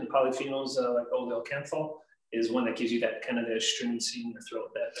polyphenols like oleocanthal is one that gives you that kind of the astringency in your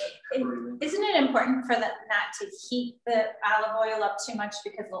throat. Isn't it important for that not to heat the olive oil up too much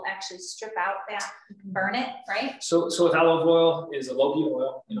because it'll actually strip out that, you can burn it, right? So with olive oil is a low heat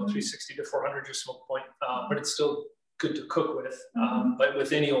oil, 360 to 400 your smoke point, but it's still good to cook with. But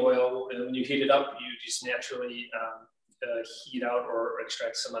with any oil, when you heat it up, you just naturally heat out or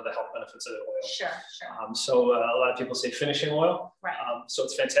extract some of the health benefits of the oil. Sure. So a lot of people say finishing oil. Right. So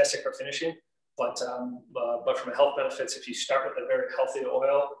it's fantastic for finishing. But from a health benefits, if you start with a very healthy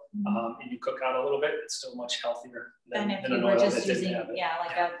oil and you cook out a little bit, it's still much healthier than if an you oil were just that using, didn't have it.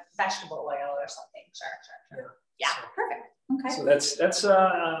 a vegetable oil or something. Sure. Yeah, so, perfect. Okay. So that's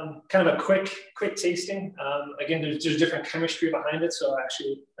kind of a quick tasting. Again, there's different chemistry behind it. So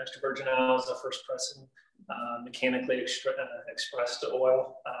actually, extra virgin oil is the first pressing mechanically expressed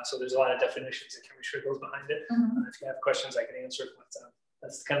oil. So there's a lot of definitions and chemistry that goes behind it. If you have questions, I can answer. But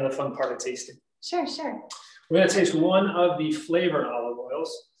that's kind of the fun part of tasting. Sure. We're going to taste one of the flavored olive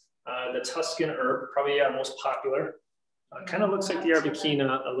oils, the Tuscan herb, probably most popular. Kind of looks like the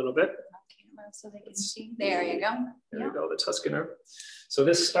Arbequina a little bit. So they can see. There you go. There we go, the Tuscan herb. So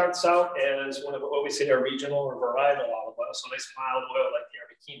this starts out as one of what we say are regional or varietal olive oil, so a nice mild oil like the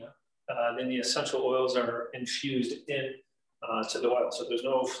Arbequina. Then the essential oils are infused in to the oil. So there's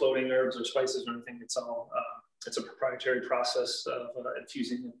no floating herbs or spices or anything. It's all it's a proprietary process of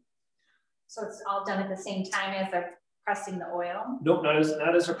infusing it. So it's all done at the same time as they're pressing the oil? Nope, not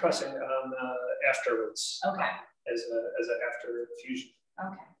as they're pressing. Afterwards. Okay. As an after infusion.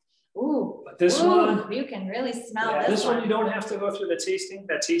 Okay. Ooh. But this one, you can really smell this one. You don't have to go through the tasting.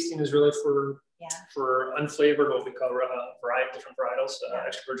 That tasting is really for unflavored, what we call different varietals,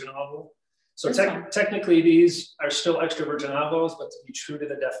 extra virgin olive oil. So technically, these are still extra virgin olive oils, but to be true to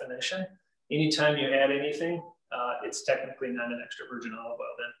the definition, anytime you add anything, it's technically not an extra virgin olive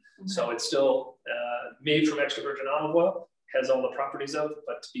oil then. So it's still made from extra virgin olive oil, has all the properties of it,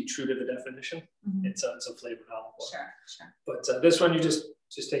 but to be true to the definition, it's a flavored olive oil. Sure, sure. But this one, you just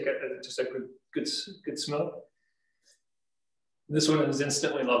take a good smell. This one is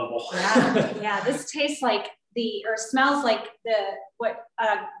instantly lovable. Yeah, this tastes like smells like what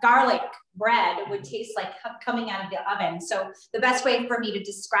garlic bread would taste like coming out of the oven. So the best way for me to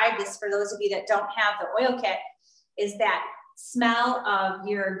describe this for those of you that don't have the oil kit is that smell of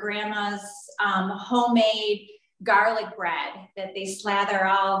your grandma's homemade garlic bread that they slather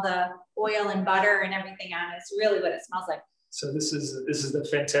all the oil and butter and everything on. It's really what it smells like. So this is the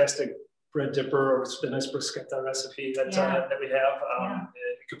fantastic bread dipper or the nice bruschetta recipe that we have.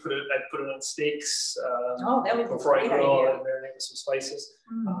 You could I'd put it on steaks. That would be before I grill idea. and marinate with some spices.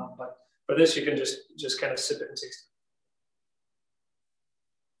 But for this, you can just kind of sip it and taste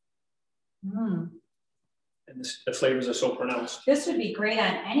it. And the flavors are so pronounced. This would be great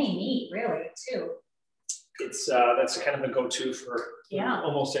on any meat, really, too. It's that's kind of the go-to for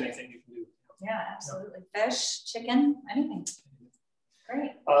almost anything you can do. Yeah, absolutely. Fish, chicken, anything.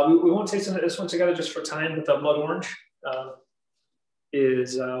 Great. We won't taste this one together just for time, but the blood orange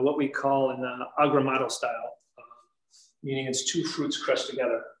is what we call an agrumato style, meaning it's two fruits crushed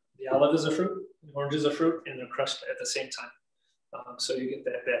together. The olive is a fruit, the orange is a fruit, and they're crushed at the same time. So you get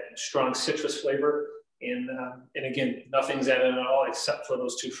that strong citrus flavor. And again, nothing's added at all except for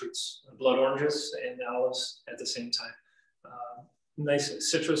those two fruits, blood oranges and olives at the same time.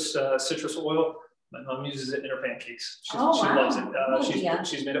 Nice citrus oil. My mom uses it in her pancakes. She loves it.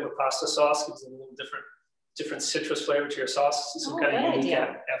 She's made it with pasta sauce. Gives it a little different citrus flavor to your sauce. Some kind of unique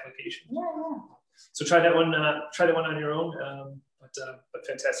application. Yeah. So try that one. Try that one on your own. But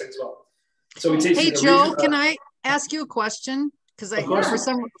fantastic as well. So we tasted. Hey Joe, can I ask you a question? Because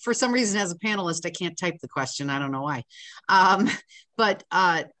for some reason, as a panelist, I can't type the question. I don't know why. But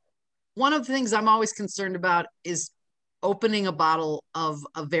one of the things I'm always concerned about is opening a bottle of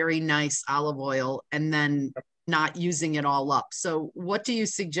a very nice olive oil and then not using it all up. So what do you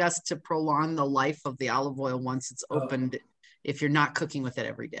suggest to prolong the life of the olive oil once it's opened if you're not cooking with it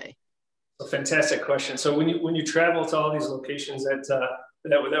every day? A fantastic question. So when you travel to all these locations that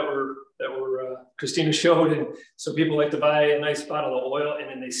were Christina showed, and so people like to buy a nice bottle of oil and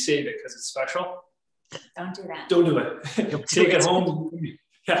then they save it because it's special. Don't do that. Don't do it. Take it home.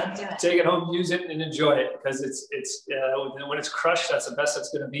 Take it home, use it, and enjoy it because it's when it's crushed, that's the best it's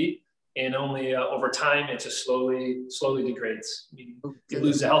going to be, and only over time it just slowly degrades. You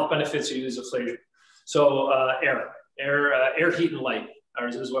lose the health benefits, you lose the flavor. So air, heat, and light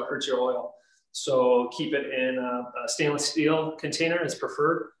is what hurts your oil. So keep it in a stainless steel container is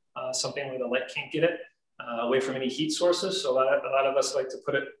preferred, something where the light can't get it, away from any heat sources. So a lot of us like to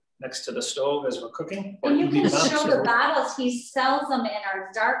put it next to the stove as we're cooking. And you can show the bottles. He sells them in our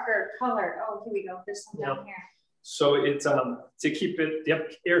darker color. Oh, here we go. There's some down here. So it's to keep it,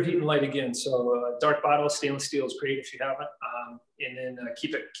 air, heat, and light again. So dark bottle, stainless steel is great if you have it. And then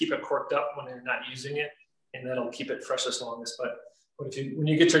keep it corked up when you're not using it, and that'll keep it fresh as longest. But when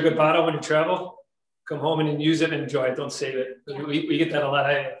you get your good bottle when you travel, come home and then use it and enjoy it. Don't save it. Yeah. We get that a lot.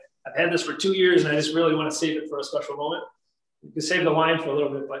 I've had this for 2 years and I just really want to save it for a special moment. You can save the wine for a little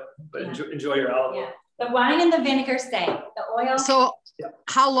bit, but enjoy your olive oil. The wine and the vinegar stay. The oil. So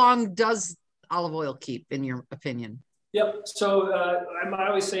how long does olive oil keep, in your opinion? Yep. So I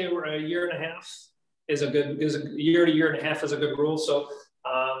always say a year and a half is a year to year and a half is a good rule. So,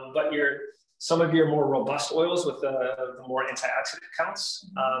 but some of your more robust oils with the more antioxidant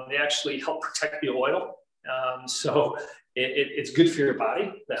counts, they actually help protect the oil. So it's good for your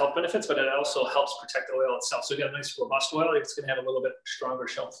body, the health benefits, but it also helps protect the oil itself. So you got a nice robust oil, it's going to have a little bit stronger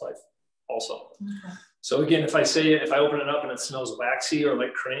shelf life also. Okay. So again, if I open it up and it smells waxy or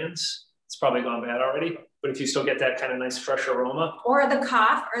like crayons, it's probably gone bad already. But if you still get that kind of nice fresh aroma. Or the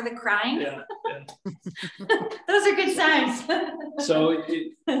cough or the crying. Yeah. Those are good signs. So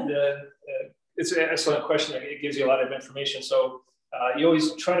it's an excellent question. It gives you a lot of information. So you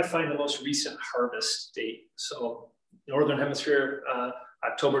always try to find the most recent harvest date. So Northern Hemisphere,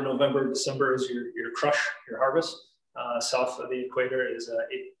 October, November, December is your crush, your harvest. south of the equator is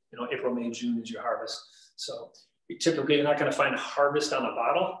April, May, June is your harvest. So you're typically not going to find a harvest on a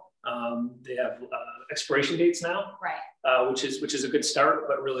bottle. They have expiration dates now, right? Which is a good start,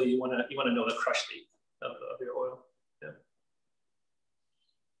 but really you want to know the crush date of your oil. Yeah.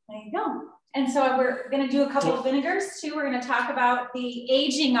 There you go. And so we're going to do a couple of vinegars too. We're going to talk about the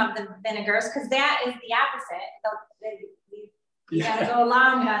aging of the vinegars, because that is the opposite. You got to go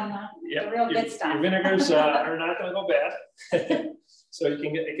along on the real good stuff. Your vinegars are not going to go bad. So you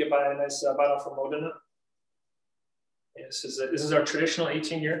can buy a nice bottle from Modena. Yeah, this is our traditional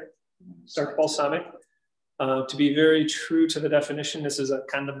 18-year dark balsamic. To be very true to the definition, this is a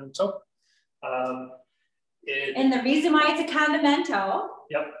condimento. And the reason why it's a condimento.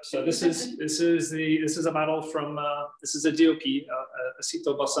 Yep. So this is a bottle from this is a DOP,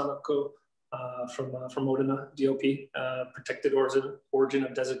 Aceto Balsamico from Modena, DOP, protected origin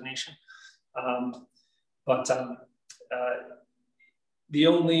of designation. The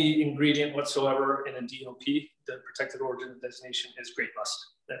only ingredient whatsoever in a DOP, the protected origin of designation, is grape must.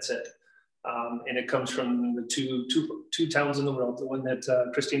 That's it. And it comes from the two towns in the world, the one that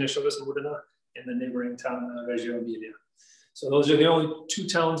Christina showed us in Modena, and the neighboring town, Reggio Emilia. So those are the only two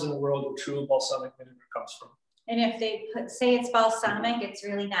towns in the world where true balsamic vinegar comes from. And if they say it's balsamic, it's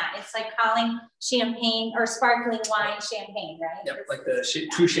really not. It's like calling champagne or sparkling wine champagne, right? Yep, like the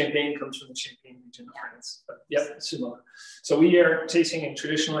true champagne comes from the Champagne region of France. But yep, similar. So we are tasting a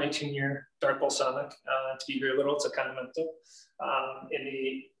traditional 18-year dark balsamic. To be very literal, it's a condimento.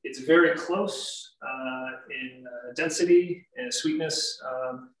 It's very close in density and sweetness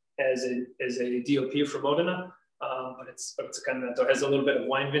as a DOP from Modena. But it's a condimento. It has a little bit of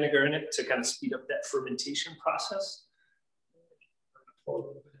wine vinegar in it to kind of speed up that fermentation process.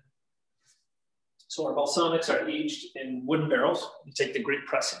 So our balsamics are aged in wooden barrels. You take the grape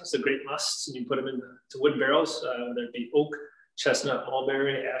pressings, the grape musts, and you put them into wooden barrels, whether it be oak, chestnut,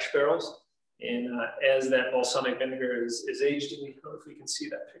 mulberry, ash barrels. And as that balsamic vinegar is aged, and I don't know if we can see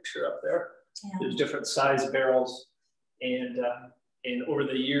that picture up there. Yeah. There's different size barrels, and over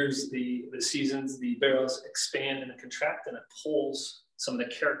the years, the seasons, the barrels expand and contract, and it pulls some of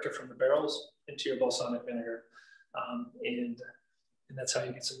the character from the barrels into your balsamic vinegar, and that's how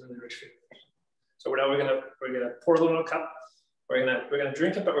you get some really rich food. So we're gonna pour a little in a cup. We're gonna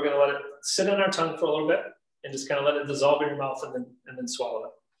drink it, but we're gonna let it sit on our tongue for a little bit and just kind of let it dissolve in your mouth, and then swallow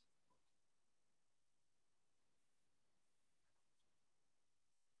it.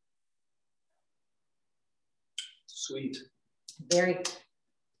 Sweet. Very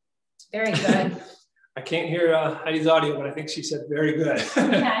good. I can't hear Heidi's audio, but I think she said very good.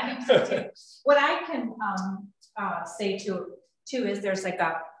 Yeah, I think so too. What I can say too is there's like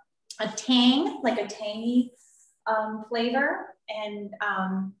a tang, like a tangy flavor, and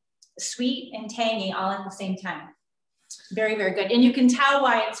sweet and tangy all at the same time. Very, very good. And you can tell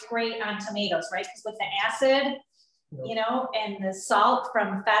why it's great on tomatoes, right? Because with the acid, you know, and the salt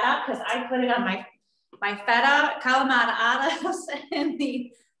from feta, because I put it on my feta, calamata and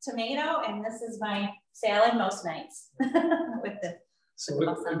the tomato, and this is my salad most nights with the. So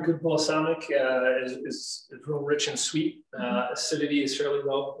a good balsamic is real rich and sweet. Acidity is fairly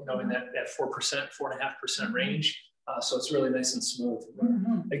low, you know, in that 4%, 4.5% range. So it's really nice and smooth.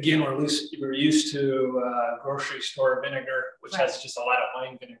 Again, we're used to grocery store vinegar, which has just a lot of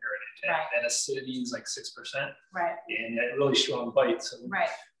wine vinegar in it, and acidity is like 6%. Right. And a really strong bite. So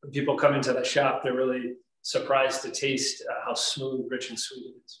when people come into the shop, they're really surprised to taste how smooth, rich, and sweet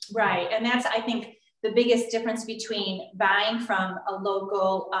it is. Right, and that's, I think, the biggest difference between buying from a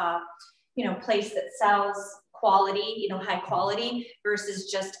local, you know, place that sells quality, you know, high quality,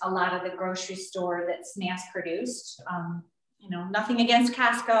 versus just a lot of the grocery store that's mass produced. You know, nothing against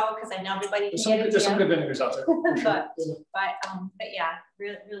Costco, because I know everybody can get it. There's some good vinegars out there. but yeah,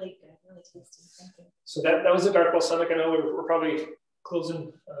 really, really good, really tasty. Thank you. So that was a dark balsamic. I know we're probably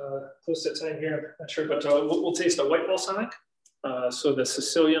closing close to time here. I'm not sure, but we'll taste a white balsamic. So the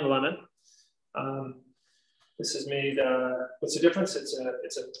Sicilian lemon. This is made. What's the difference? It's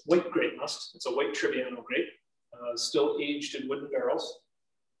a white grape must. It's a white Trebbiano grape, still aged in wooden barrels.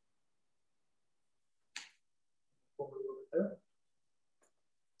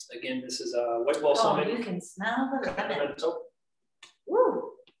 Again, this is a white balsamic. Oh, you can smell the lemon.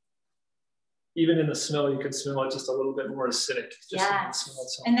 Woo. Even in the smell, you can smell it just a little bit more acidic. Yes,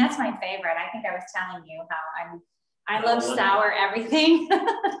 and that's my favorite. I think I was telling you how I love sour everything.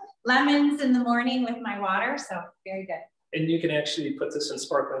 Lemons in the morning with my water, so very good. And you can actually put this in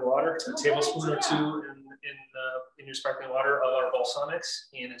sparkling water, a tablespoon or two in your sparkling water of our balsamics,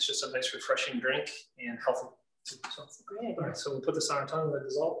 and it's just a nice refreshing drink and healthy. So, all right, so we'll put this on our tongue and let it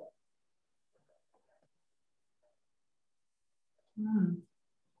dissolve. Mm.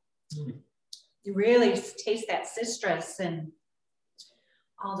 You really taste that citrus and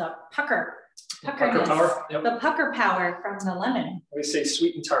all the pucker power. Yep. The pucker power from the lemon. We say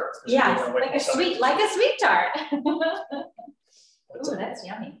sweet and tart. Yes, like a sweet tart. Ooh, that's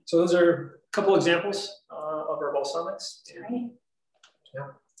yummy. So those are a couple examples of our balsamics. Right. Yeah.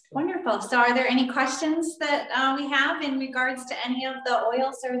 Wonderful. So are there any questions that we have in regards to any of the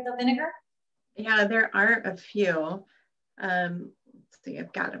oils or the vinegar? Yeah, there are a few. Let's see,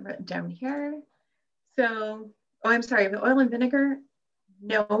 I've got them written down here. So, oh, I'm sorry, the oil and vinegar.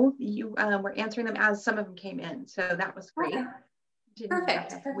 No, you were answering them as some of them came in. So that was great. Okay.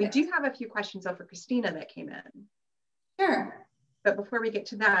 Perfect. We do have a few questions though for Christina that came in. Sure. But before we get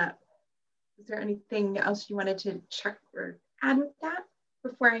to that, is there anything else you wanted to check or add with that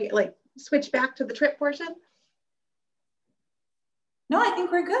before I like switch back to the trip portion? No, I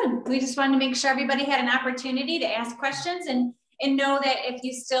think we're good. We just wanted to make sure everybody had an opportunity to ask questions and know that if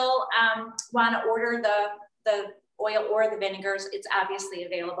you still want to order the oil or the vinegars, it's obviously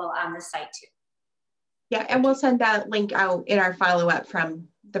available on the site too. Yeah, and we'll send that link out in our follow-up from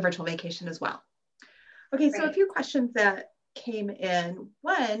the virtual vacation as well. Okay, so a few questions that came in.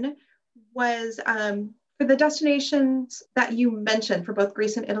 One was for the destinations that you mentioned for both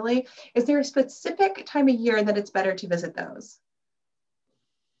Greece and Italy, is there a specific time of year that it's better to visit those?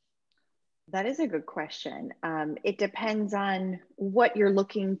 That is a good question. It depends on what you're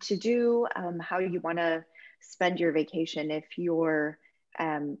looking to do, how you want to spend your vacation. If you're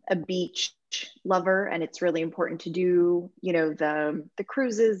a beach lover and it's really important to do, you know, the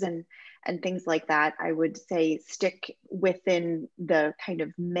cruises and things like that, I would say stick within the kind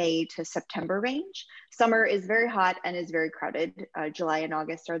of May to September range. Summer is very hot and is very crowded. July and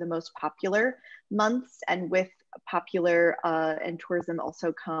August are the most popular months, and with popular and tourism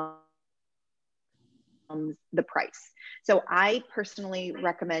also comes the price. So I personally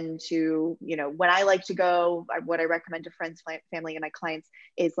recommend to, you know, when I like to go, what I recommend to friends, family, and my clients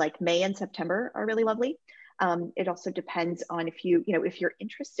is like May and September are really lovely. It also depends on if you're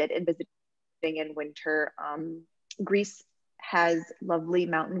interested in visiting in winter. Greece has lovely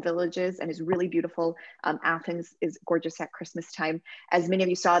mountain villages and is really beautiful. Athens is gorgeous at Christmas time. As many of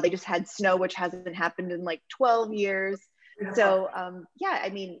you saw, they just had snow, which hasn't happened in like 12 years. So yeah, I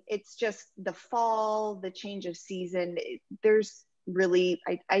mean, it's just the fall, the change of season. There's really,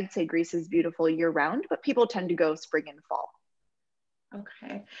 I'd say Greece is beautiful year round, but people tend to go spring and fall.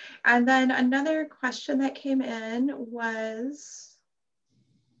 Okay. And then another question that came in was,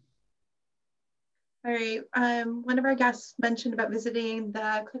 all right, one of our guests mentioned about visiting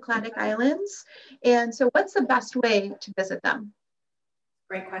the Cycladic Islands. And so what's the best way to visit them?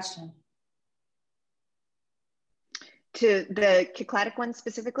 Great question. To the Cycladic one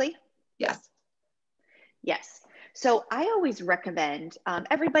specifically? Yes. Yes. So I always recommend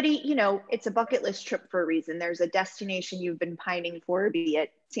everybody, you know, it's a bucket list trip for a reason. There's a destination you've been pining for, be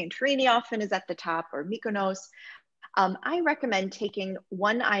it Santorini often is at the top, or Mykonos. I recommend taking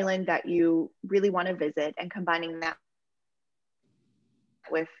one island that you really want to visit and combining that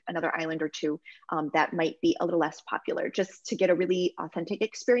with another island or two that might be a little less popular, just to get a really authentic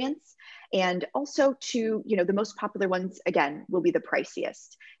experience. And also to, you know, the most popular ones, again, will be the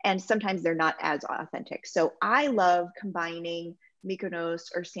priciest. And sometimes they're not as authentic. So I love combining Mykonos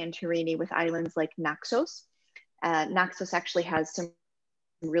or Santorini with islands like Naxos. Naxos actually has some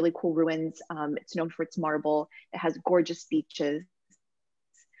really cool ruins. It's known for its marble. It has gorgeous beaches.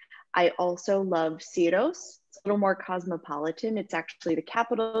 I also love Syros. It's a little more cosmopolitan. It's actually the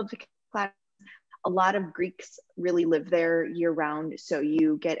capital of the Cyclades. A lot of Greeks really live there year round. So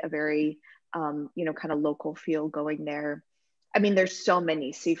you get a very, you know, kind of local feel going there. I mean, there's so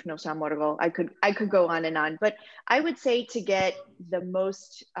many, Sifnos, Amorgo. I could go on, but I would say to get the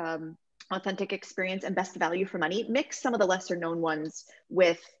most authentic experience and best value for money, mix some of the lesser known ones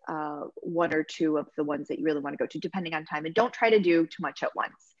with one or two of the ones that you really want to go to, depending on time. And don't try to do too much at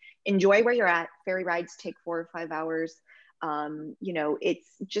once. Enjoy where you're at. Ferry rides take 4 or 5 hours. You know, it's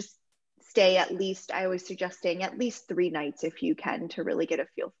just stay at least, I always suggest staying at least 3 nights if you can, to really get a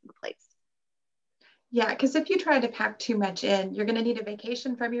feel for the place. Yeah, because if you try to pack too much in, you're going to need a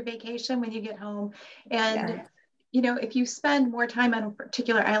vacation from your vacation when you get home. And, yeah, you know, if you spend more time on a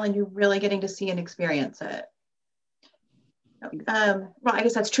particular island, you're really getting to see and experience it. Well, I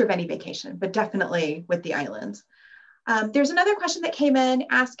guess that's true of any vacation, but definitely with the islands. There's another question that came in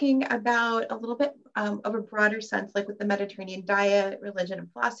asking about a little bit of a broader sense, like with the Mediterranean diet, religion and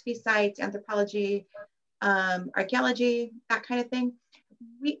philosophy sites, anthropology, archaeology, that kind of thing.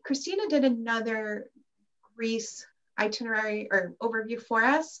 Christina did another Greece itinerary or overview for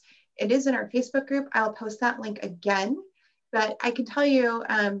us. It is in our Facebook group. I'll post that link again. But I can tell you,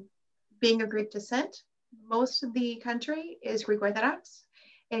 being of Greek descent, most of the country is Greek Orthodox,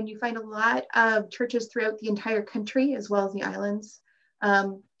 and you find a lot of churches throughout the entire country as well as the islands.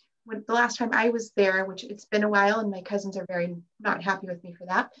 When the last time I was there, which it's been a while, and my cousins are very not happy with me for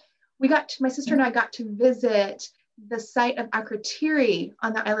that, my sister and I got to visit the site of Akrotiri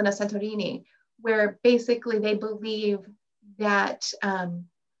on the island of Santorini, where basically they believe that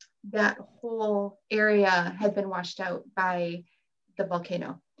that whole area had been washed out by the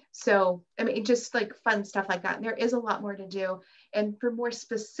volcano. So, I mean, just like fun stuff like that. And there is a lot more to do. And for more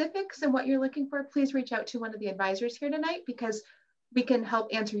specifics and what you're looking for, please reach out to one of the advisors here tonight, because we can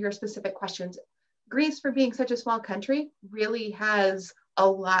help answer your specific questions. Greece, for being such a small country, really has a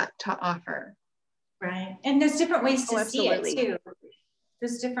lot to offer. Right. And there's different ways to see it absolutely. too.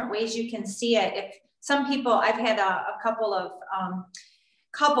 There's different ways you can see it. If some people, I've had a couple of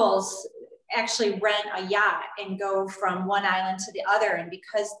couples actually rent a yacht and go from one island to the other. And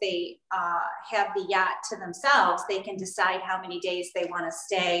because they have the yacht to themselves, they can decide how many days they want to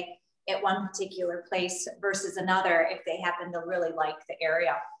stay at one particular place versus another if they happen to really like the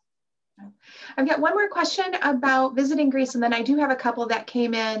area. I've got one more question about visiting Greece, and then I do have a couple that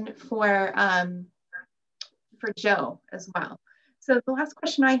came in for Joe as well. So the last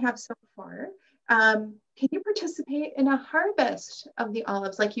question I have so far, can you participate in a harvest of the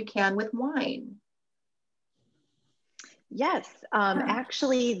olives like you can with wine? Yes,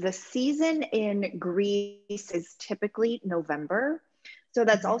 actually the season in Greece is typically November. So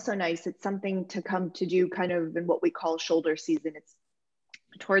that's also nice. It's something to come to do kind of in what we call shoulder season. It's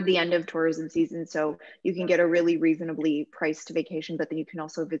toward the end of tourism season. So you can get a really reasonably priced vacation, but then you can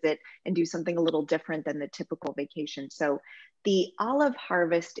also visit and do something a little different than the typical vacation. So the olive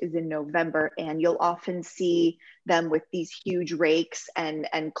harvest is in November, and you'll often see them with these huge rakes and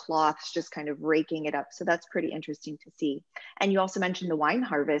cloths just kind of raking it up. So that's pretty interesting to see. And you also mentioned the wine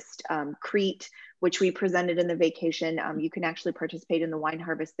harvest, Crete, which we presented in the vacation. You can actually participate in the wine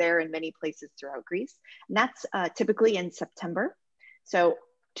harvest there and many places throughout Greece. And that's typically in September. So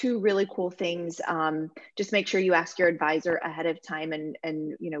two really cool things. Just make sure you ask your advisor ahead of time,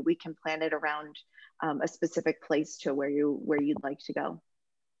 and you know, we can plan it around a specific place to where you'd like to go.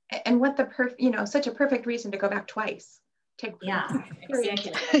 And what such a perfect reason to go back twice.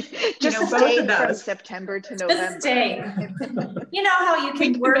 Exactly. Just stay from September to November. Just stay. You know how you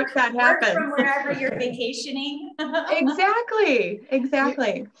can work from wherever you're vacationing. Exactly.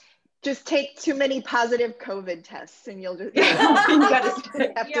 Just take too many positive COVID tests, and you'll just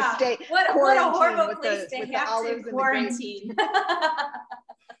have to stay. What a horrible place to have to quarantine.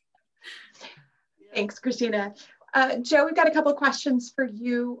 Thanks, Christina. Joe, we've got a couple of questions for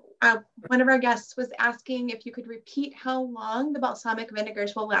you. One of our guests was asking if you could repeat how long the balsamic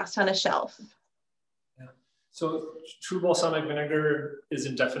vinegars will last on a shelf. Yeah. So true balsamic vinegar is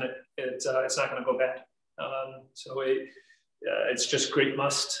indefinite. It's not going to go bad. It's just grape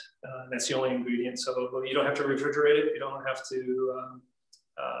must. That's the only ingredient. So you don't have to refrigerate it. You don't have to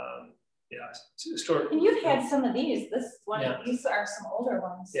store it. And you've had some of these. These are some older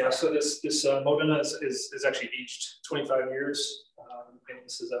ones. Yeah, so this Modena is actually aged 25 years. And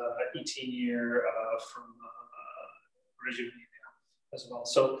this is a 18-year from originally as well.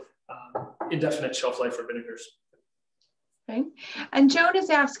 So indefinite shelf life for vinegars. Okay. And Joan is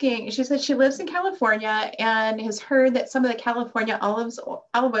asking, she said she lives in California and has heard that some of the California olive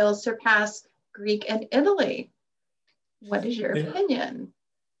oils surpass Greek and Italy. What is your opinion?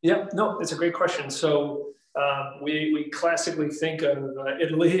 Yeah, no, it's a great question. So we classically think of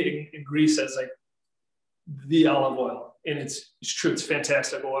Italy and Greece as like the olive oil, and it's true, it's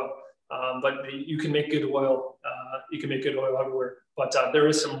fantastic oil. But you can make good oil. You can make good oil everywhere. But there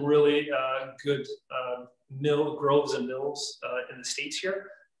is some really good groves and mills in the States here.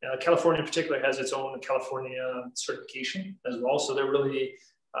 California in particular has its own California certification as well. So they're really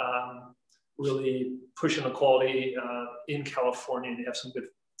pushing the quality in California. They have some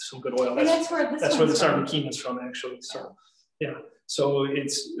good oil. That's where this Arlequin is from, actually. So yeah, so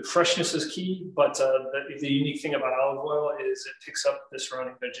freshness is key, but the unique thing about olive oil is it picks up the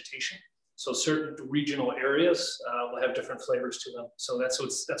surrounding vegetation. So certain regional areas will have different flavors to them. So that's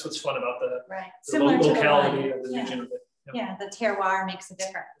what's fun about the locality of the region of it. Yeah, the terroir makes a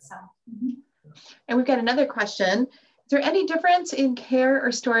difference. So. And we've got another question. Is there any difference in care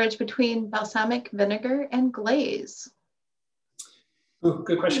or storage between balsamic vinegar and glaze? Ooh,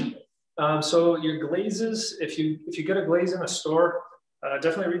 good question. So your glazes, if you get a glaze in a store,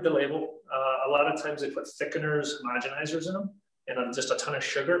 definitely read the label. A lot of times they put thickeners, homogenizers in them, and just a ton of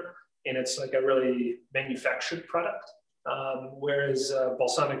sugar. And it's like a really manufactured product. Whereas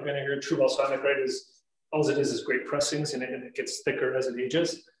balsamic vinegar, true balsamic, right, is all it is great pressings, and it gets thicker as it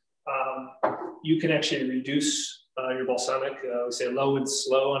ages. You can actually reduce your balsamic, we say low and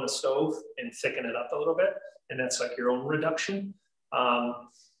slow on a stove, and thicken it up a little bit. And that's like your own reduction.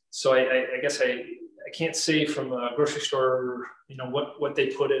 So I guess I can't say from a grocery store, you know, what they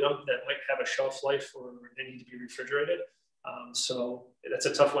put in them that might have a shelf life or they need to be refrigerated. So that's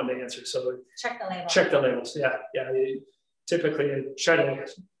a tough one to answer. So check the label. Check the labels. Yeah. Typically, I try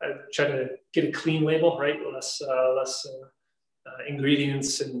to get a clean label, right? Less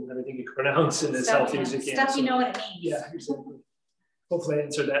ingredients and everything you can pronounce, and as healthy as you can. Stuff you know what it means. Yeah, exactly. Hopefully I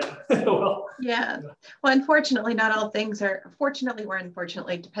answered that well. Yeah. Well, unfortunately, not all things are, fortunately or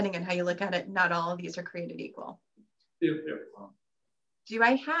unfortunately, depending on how you look at it, not all of these are created equal. Yeah. Do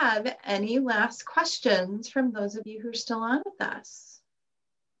I have any last questions from those of you who are still on with us?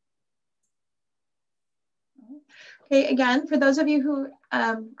 Okay, again, for those of you who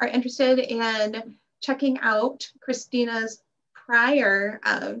are interested in checking out Christina's prior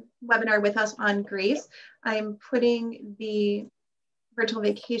webinar with us on Greece, I'm putting the virtual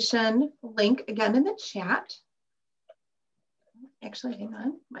vacation link again in the chat. Actually, hang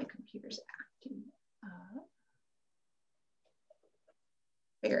on, my computer's acting up.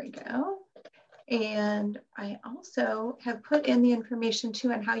 There we go. And I also have put in the information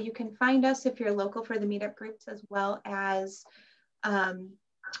too on how you can find us if you're local for the meetup groups, as well as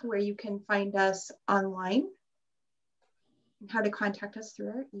where you can find us online and how to contact us through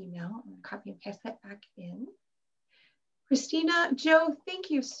our email. I'm going to copy and paste that back in. Christina, Joe, thank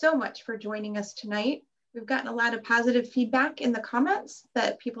you so much for joining us tonight. We've gotten a lot of positive feedback in the comments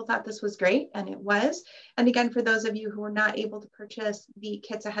that people thought this was great, and it was. And again, for those of you who were not able to purchase the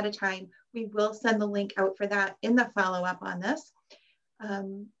kits ahead of time, we will send the link out for that in the follow-up on this.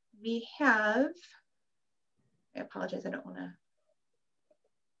 We have, I apologize,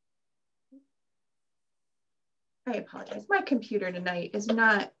 I apologize. My computer tonight is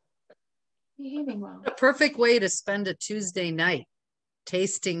not behaving well. A perfect way to spend a Tuesday night,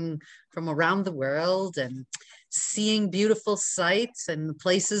 tasting from around the world and seeing beautiful sights and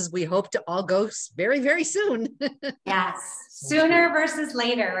places we hope to all go very, very soon. Yes, sooner versus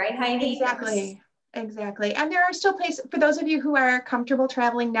later, right, Heidi? Exactly. And there are still places, for those of you who are comfortable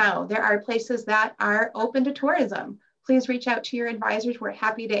traveling now, there are places that are open to tourism. Please reach out to your advisors. We're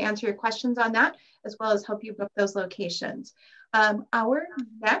happy to answer your questions on that, as well as help you book those locations. Our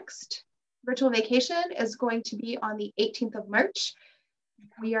next virtual vacation is going to be on the 18th of March.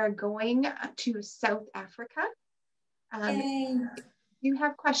 We are going to South Africa. If you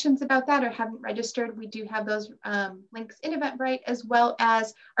have questions about that or haven't registered, we do have those links in Eventbrite, as well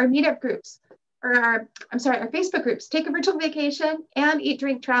as our meetup groups, or our Facebook groups, Take a Virtual Vacation and Eat,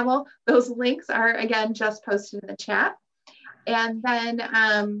 Drink, Travel. Those links are, again, just posted in the chat. And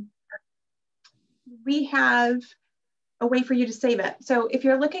then we have a way for you to save it. So if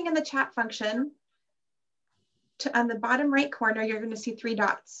you're looking in the chat function, on the bottom right corner, you're going to see 3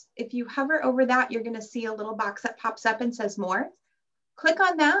 dots. If you hover over that, you're going to see a little box that pops up and says more. Click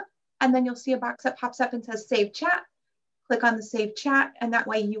on that, and then you'll see a box that pops up and says Save Chat. Click on the Save Chat, and that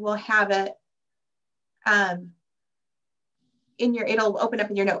way you will have it it'll open up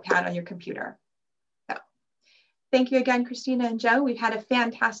in your notepad on your computer. So, thank you again, Christina and Joe. We've had a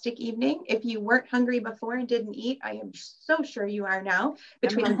fantastic evening. If you weren't hungry before and didn't eat, I am so sure you are now,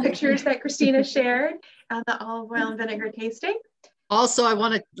 between the pictures that Christina shared and the olive oil and vinegar tasting. Also, I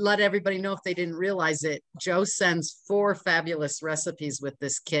want to let everybody know, if they didn't realize it, Joe sends 4 fabulous recipes with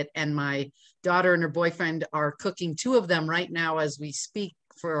this kit, and my daughter and her boyfriend are cooking 2 of them right now as we speak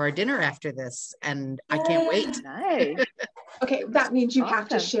for our dinner after this, and I can't wait. Nice. Okay, that means you have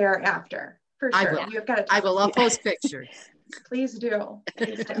to share after, for sure. You've got to. I will. I'll post pictures. Please do.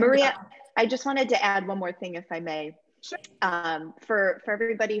 Please do. Maria, I just wanted to add one more thing, if I may. Sure. For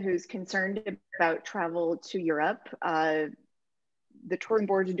everybody who's concerned about travel to Europe, the touring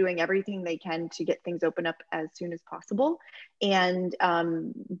boards are doing everything they can to get things open up as soon as possible. And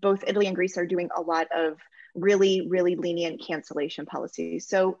both Italy and Greece are doing a lot of really, really lenient cancellation policies.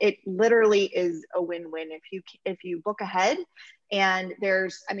 So it literally is a win-win if you book ahead. And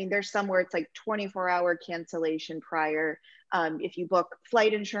there's some where it's like 24-hour cancellation prior. If you book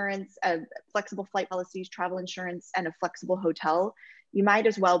flight insurance, flexible flight policies, travel insurance, and a flexible hotel, you might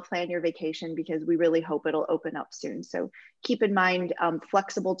as well plan your vacation, because we really hope it'll open up soon. So keep in mind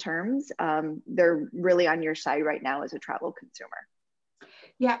flexible terms. They're really on your side right now as a travel consumer.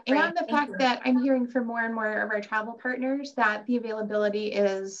 Yeah, and the fact that I'm hearing from more and more of our travel partners that the availability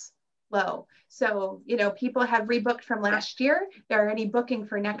is low. So, people have rebooked from last year. They're already booking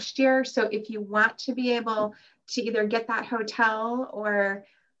for next year. So if you want to be able to either get that hotel or,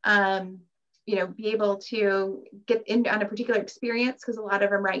 you know, be able to get in on a particular experience, because a lot of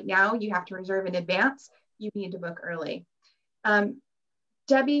them right now, you have to reserve in advance. You need to book early.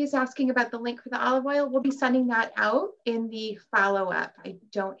 Debbie is asking about the link for the olive oil. We'll be sending that out in the follow-up. I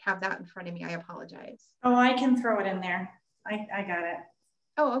don't have that in front of me. I apologize. Oh, I can throw it in there. I got it.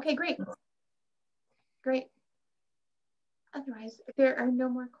 Oh, okay, great. Great. Otherwise, if there are no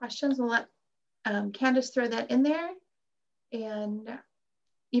more questions, we'll let Candace throw that in there. And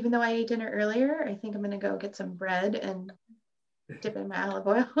even though I ate dinner earlier, I think I'm gonna go get some bread and dip in my olive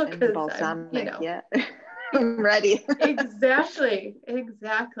oil. And balsamic, you know. Yeah. I'm ready. Exactly.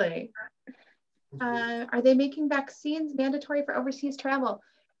 Are they making vaccines mandatory for overseas travel?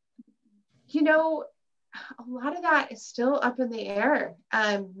 You know, a lot of that is still up in the air.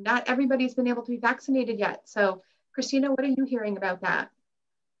 Not everybody's been able to be vaccinated yet. So, Christina, what are you hearing about that?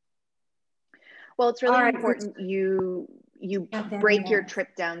 Well, it's really important you break your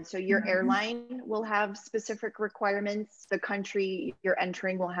trip down. So your airline will have specific requirements. The country you're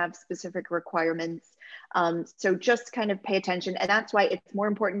entering will have specific requirements. So just kind of pay attention. And that's why it's more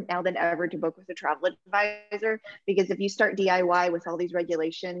important now than ever to book with a travel advisor, because if you start DIY with all these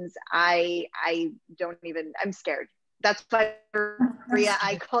regulations, I don't even, I'm scared. That's why, Maria,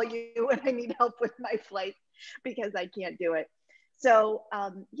 I call you when I need help with my flight, because I can't do it. So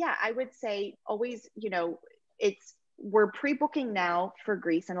yeah, I would say always, you know, we're pre-booking now for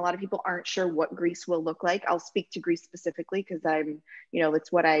Greece, and a lot of people aren't sure what Greece will look like. I'll speak to Greece specifically because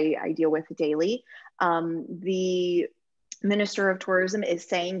it's what I deal with daily. The Minister of Tourism is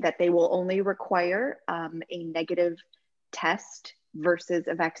saying that they will only require a negative test versus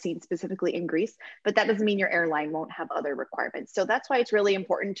a vaccine specifically in Greece, but that doesn't mean your airline won't have other requirements. So that's why it's really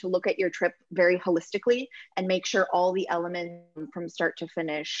important to look at your trip very holistically and make sure all the elements from start to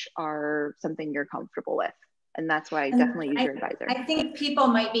finish are something you're comfortable with. And that's why I definitely use your advisor. I think people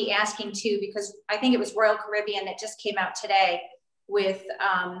might be asking too, because I think it was Royal Caribbean that just came out today with,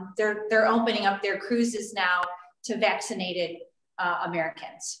 they're opening up their cruises now to vaccinated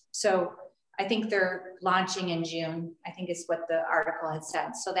Americans. So I think they're launching in June, I think is what the article had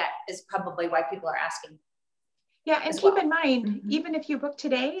said. So that is probably why people are asking. Yeah, and keep in mind, even if you book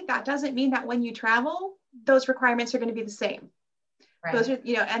today, that doesn't mean that when you travel, those requirements are going to be the same. Right. Those are,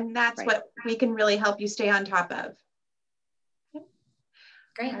 and that's what we can really help you stay on top of. Okay.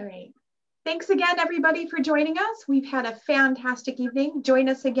 Great. All right. Thanks again, everybody, for joining us. We've had a fantastic evening. Join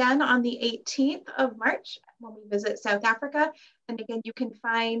us again on the 18th of March when we visit South Africa. And again, you can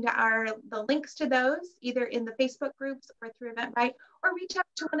find the links to those either in the Facebook groups or through Eventbrite, or reach out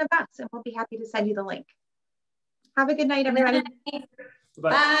to one of us and we'll be happy to send you the link. Have a good night, everybody.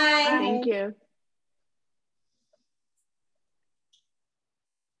 Bye. Thank you.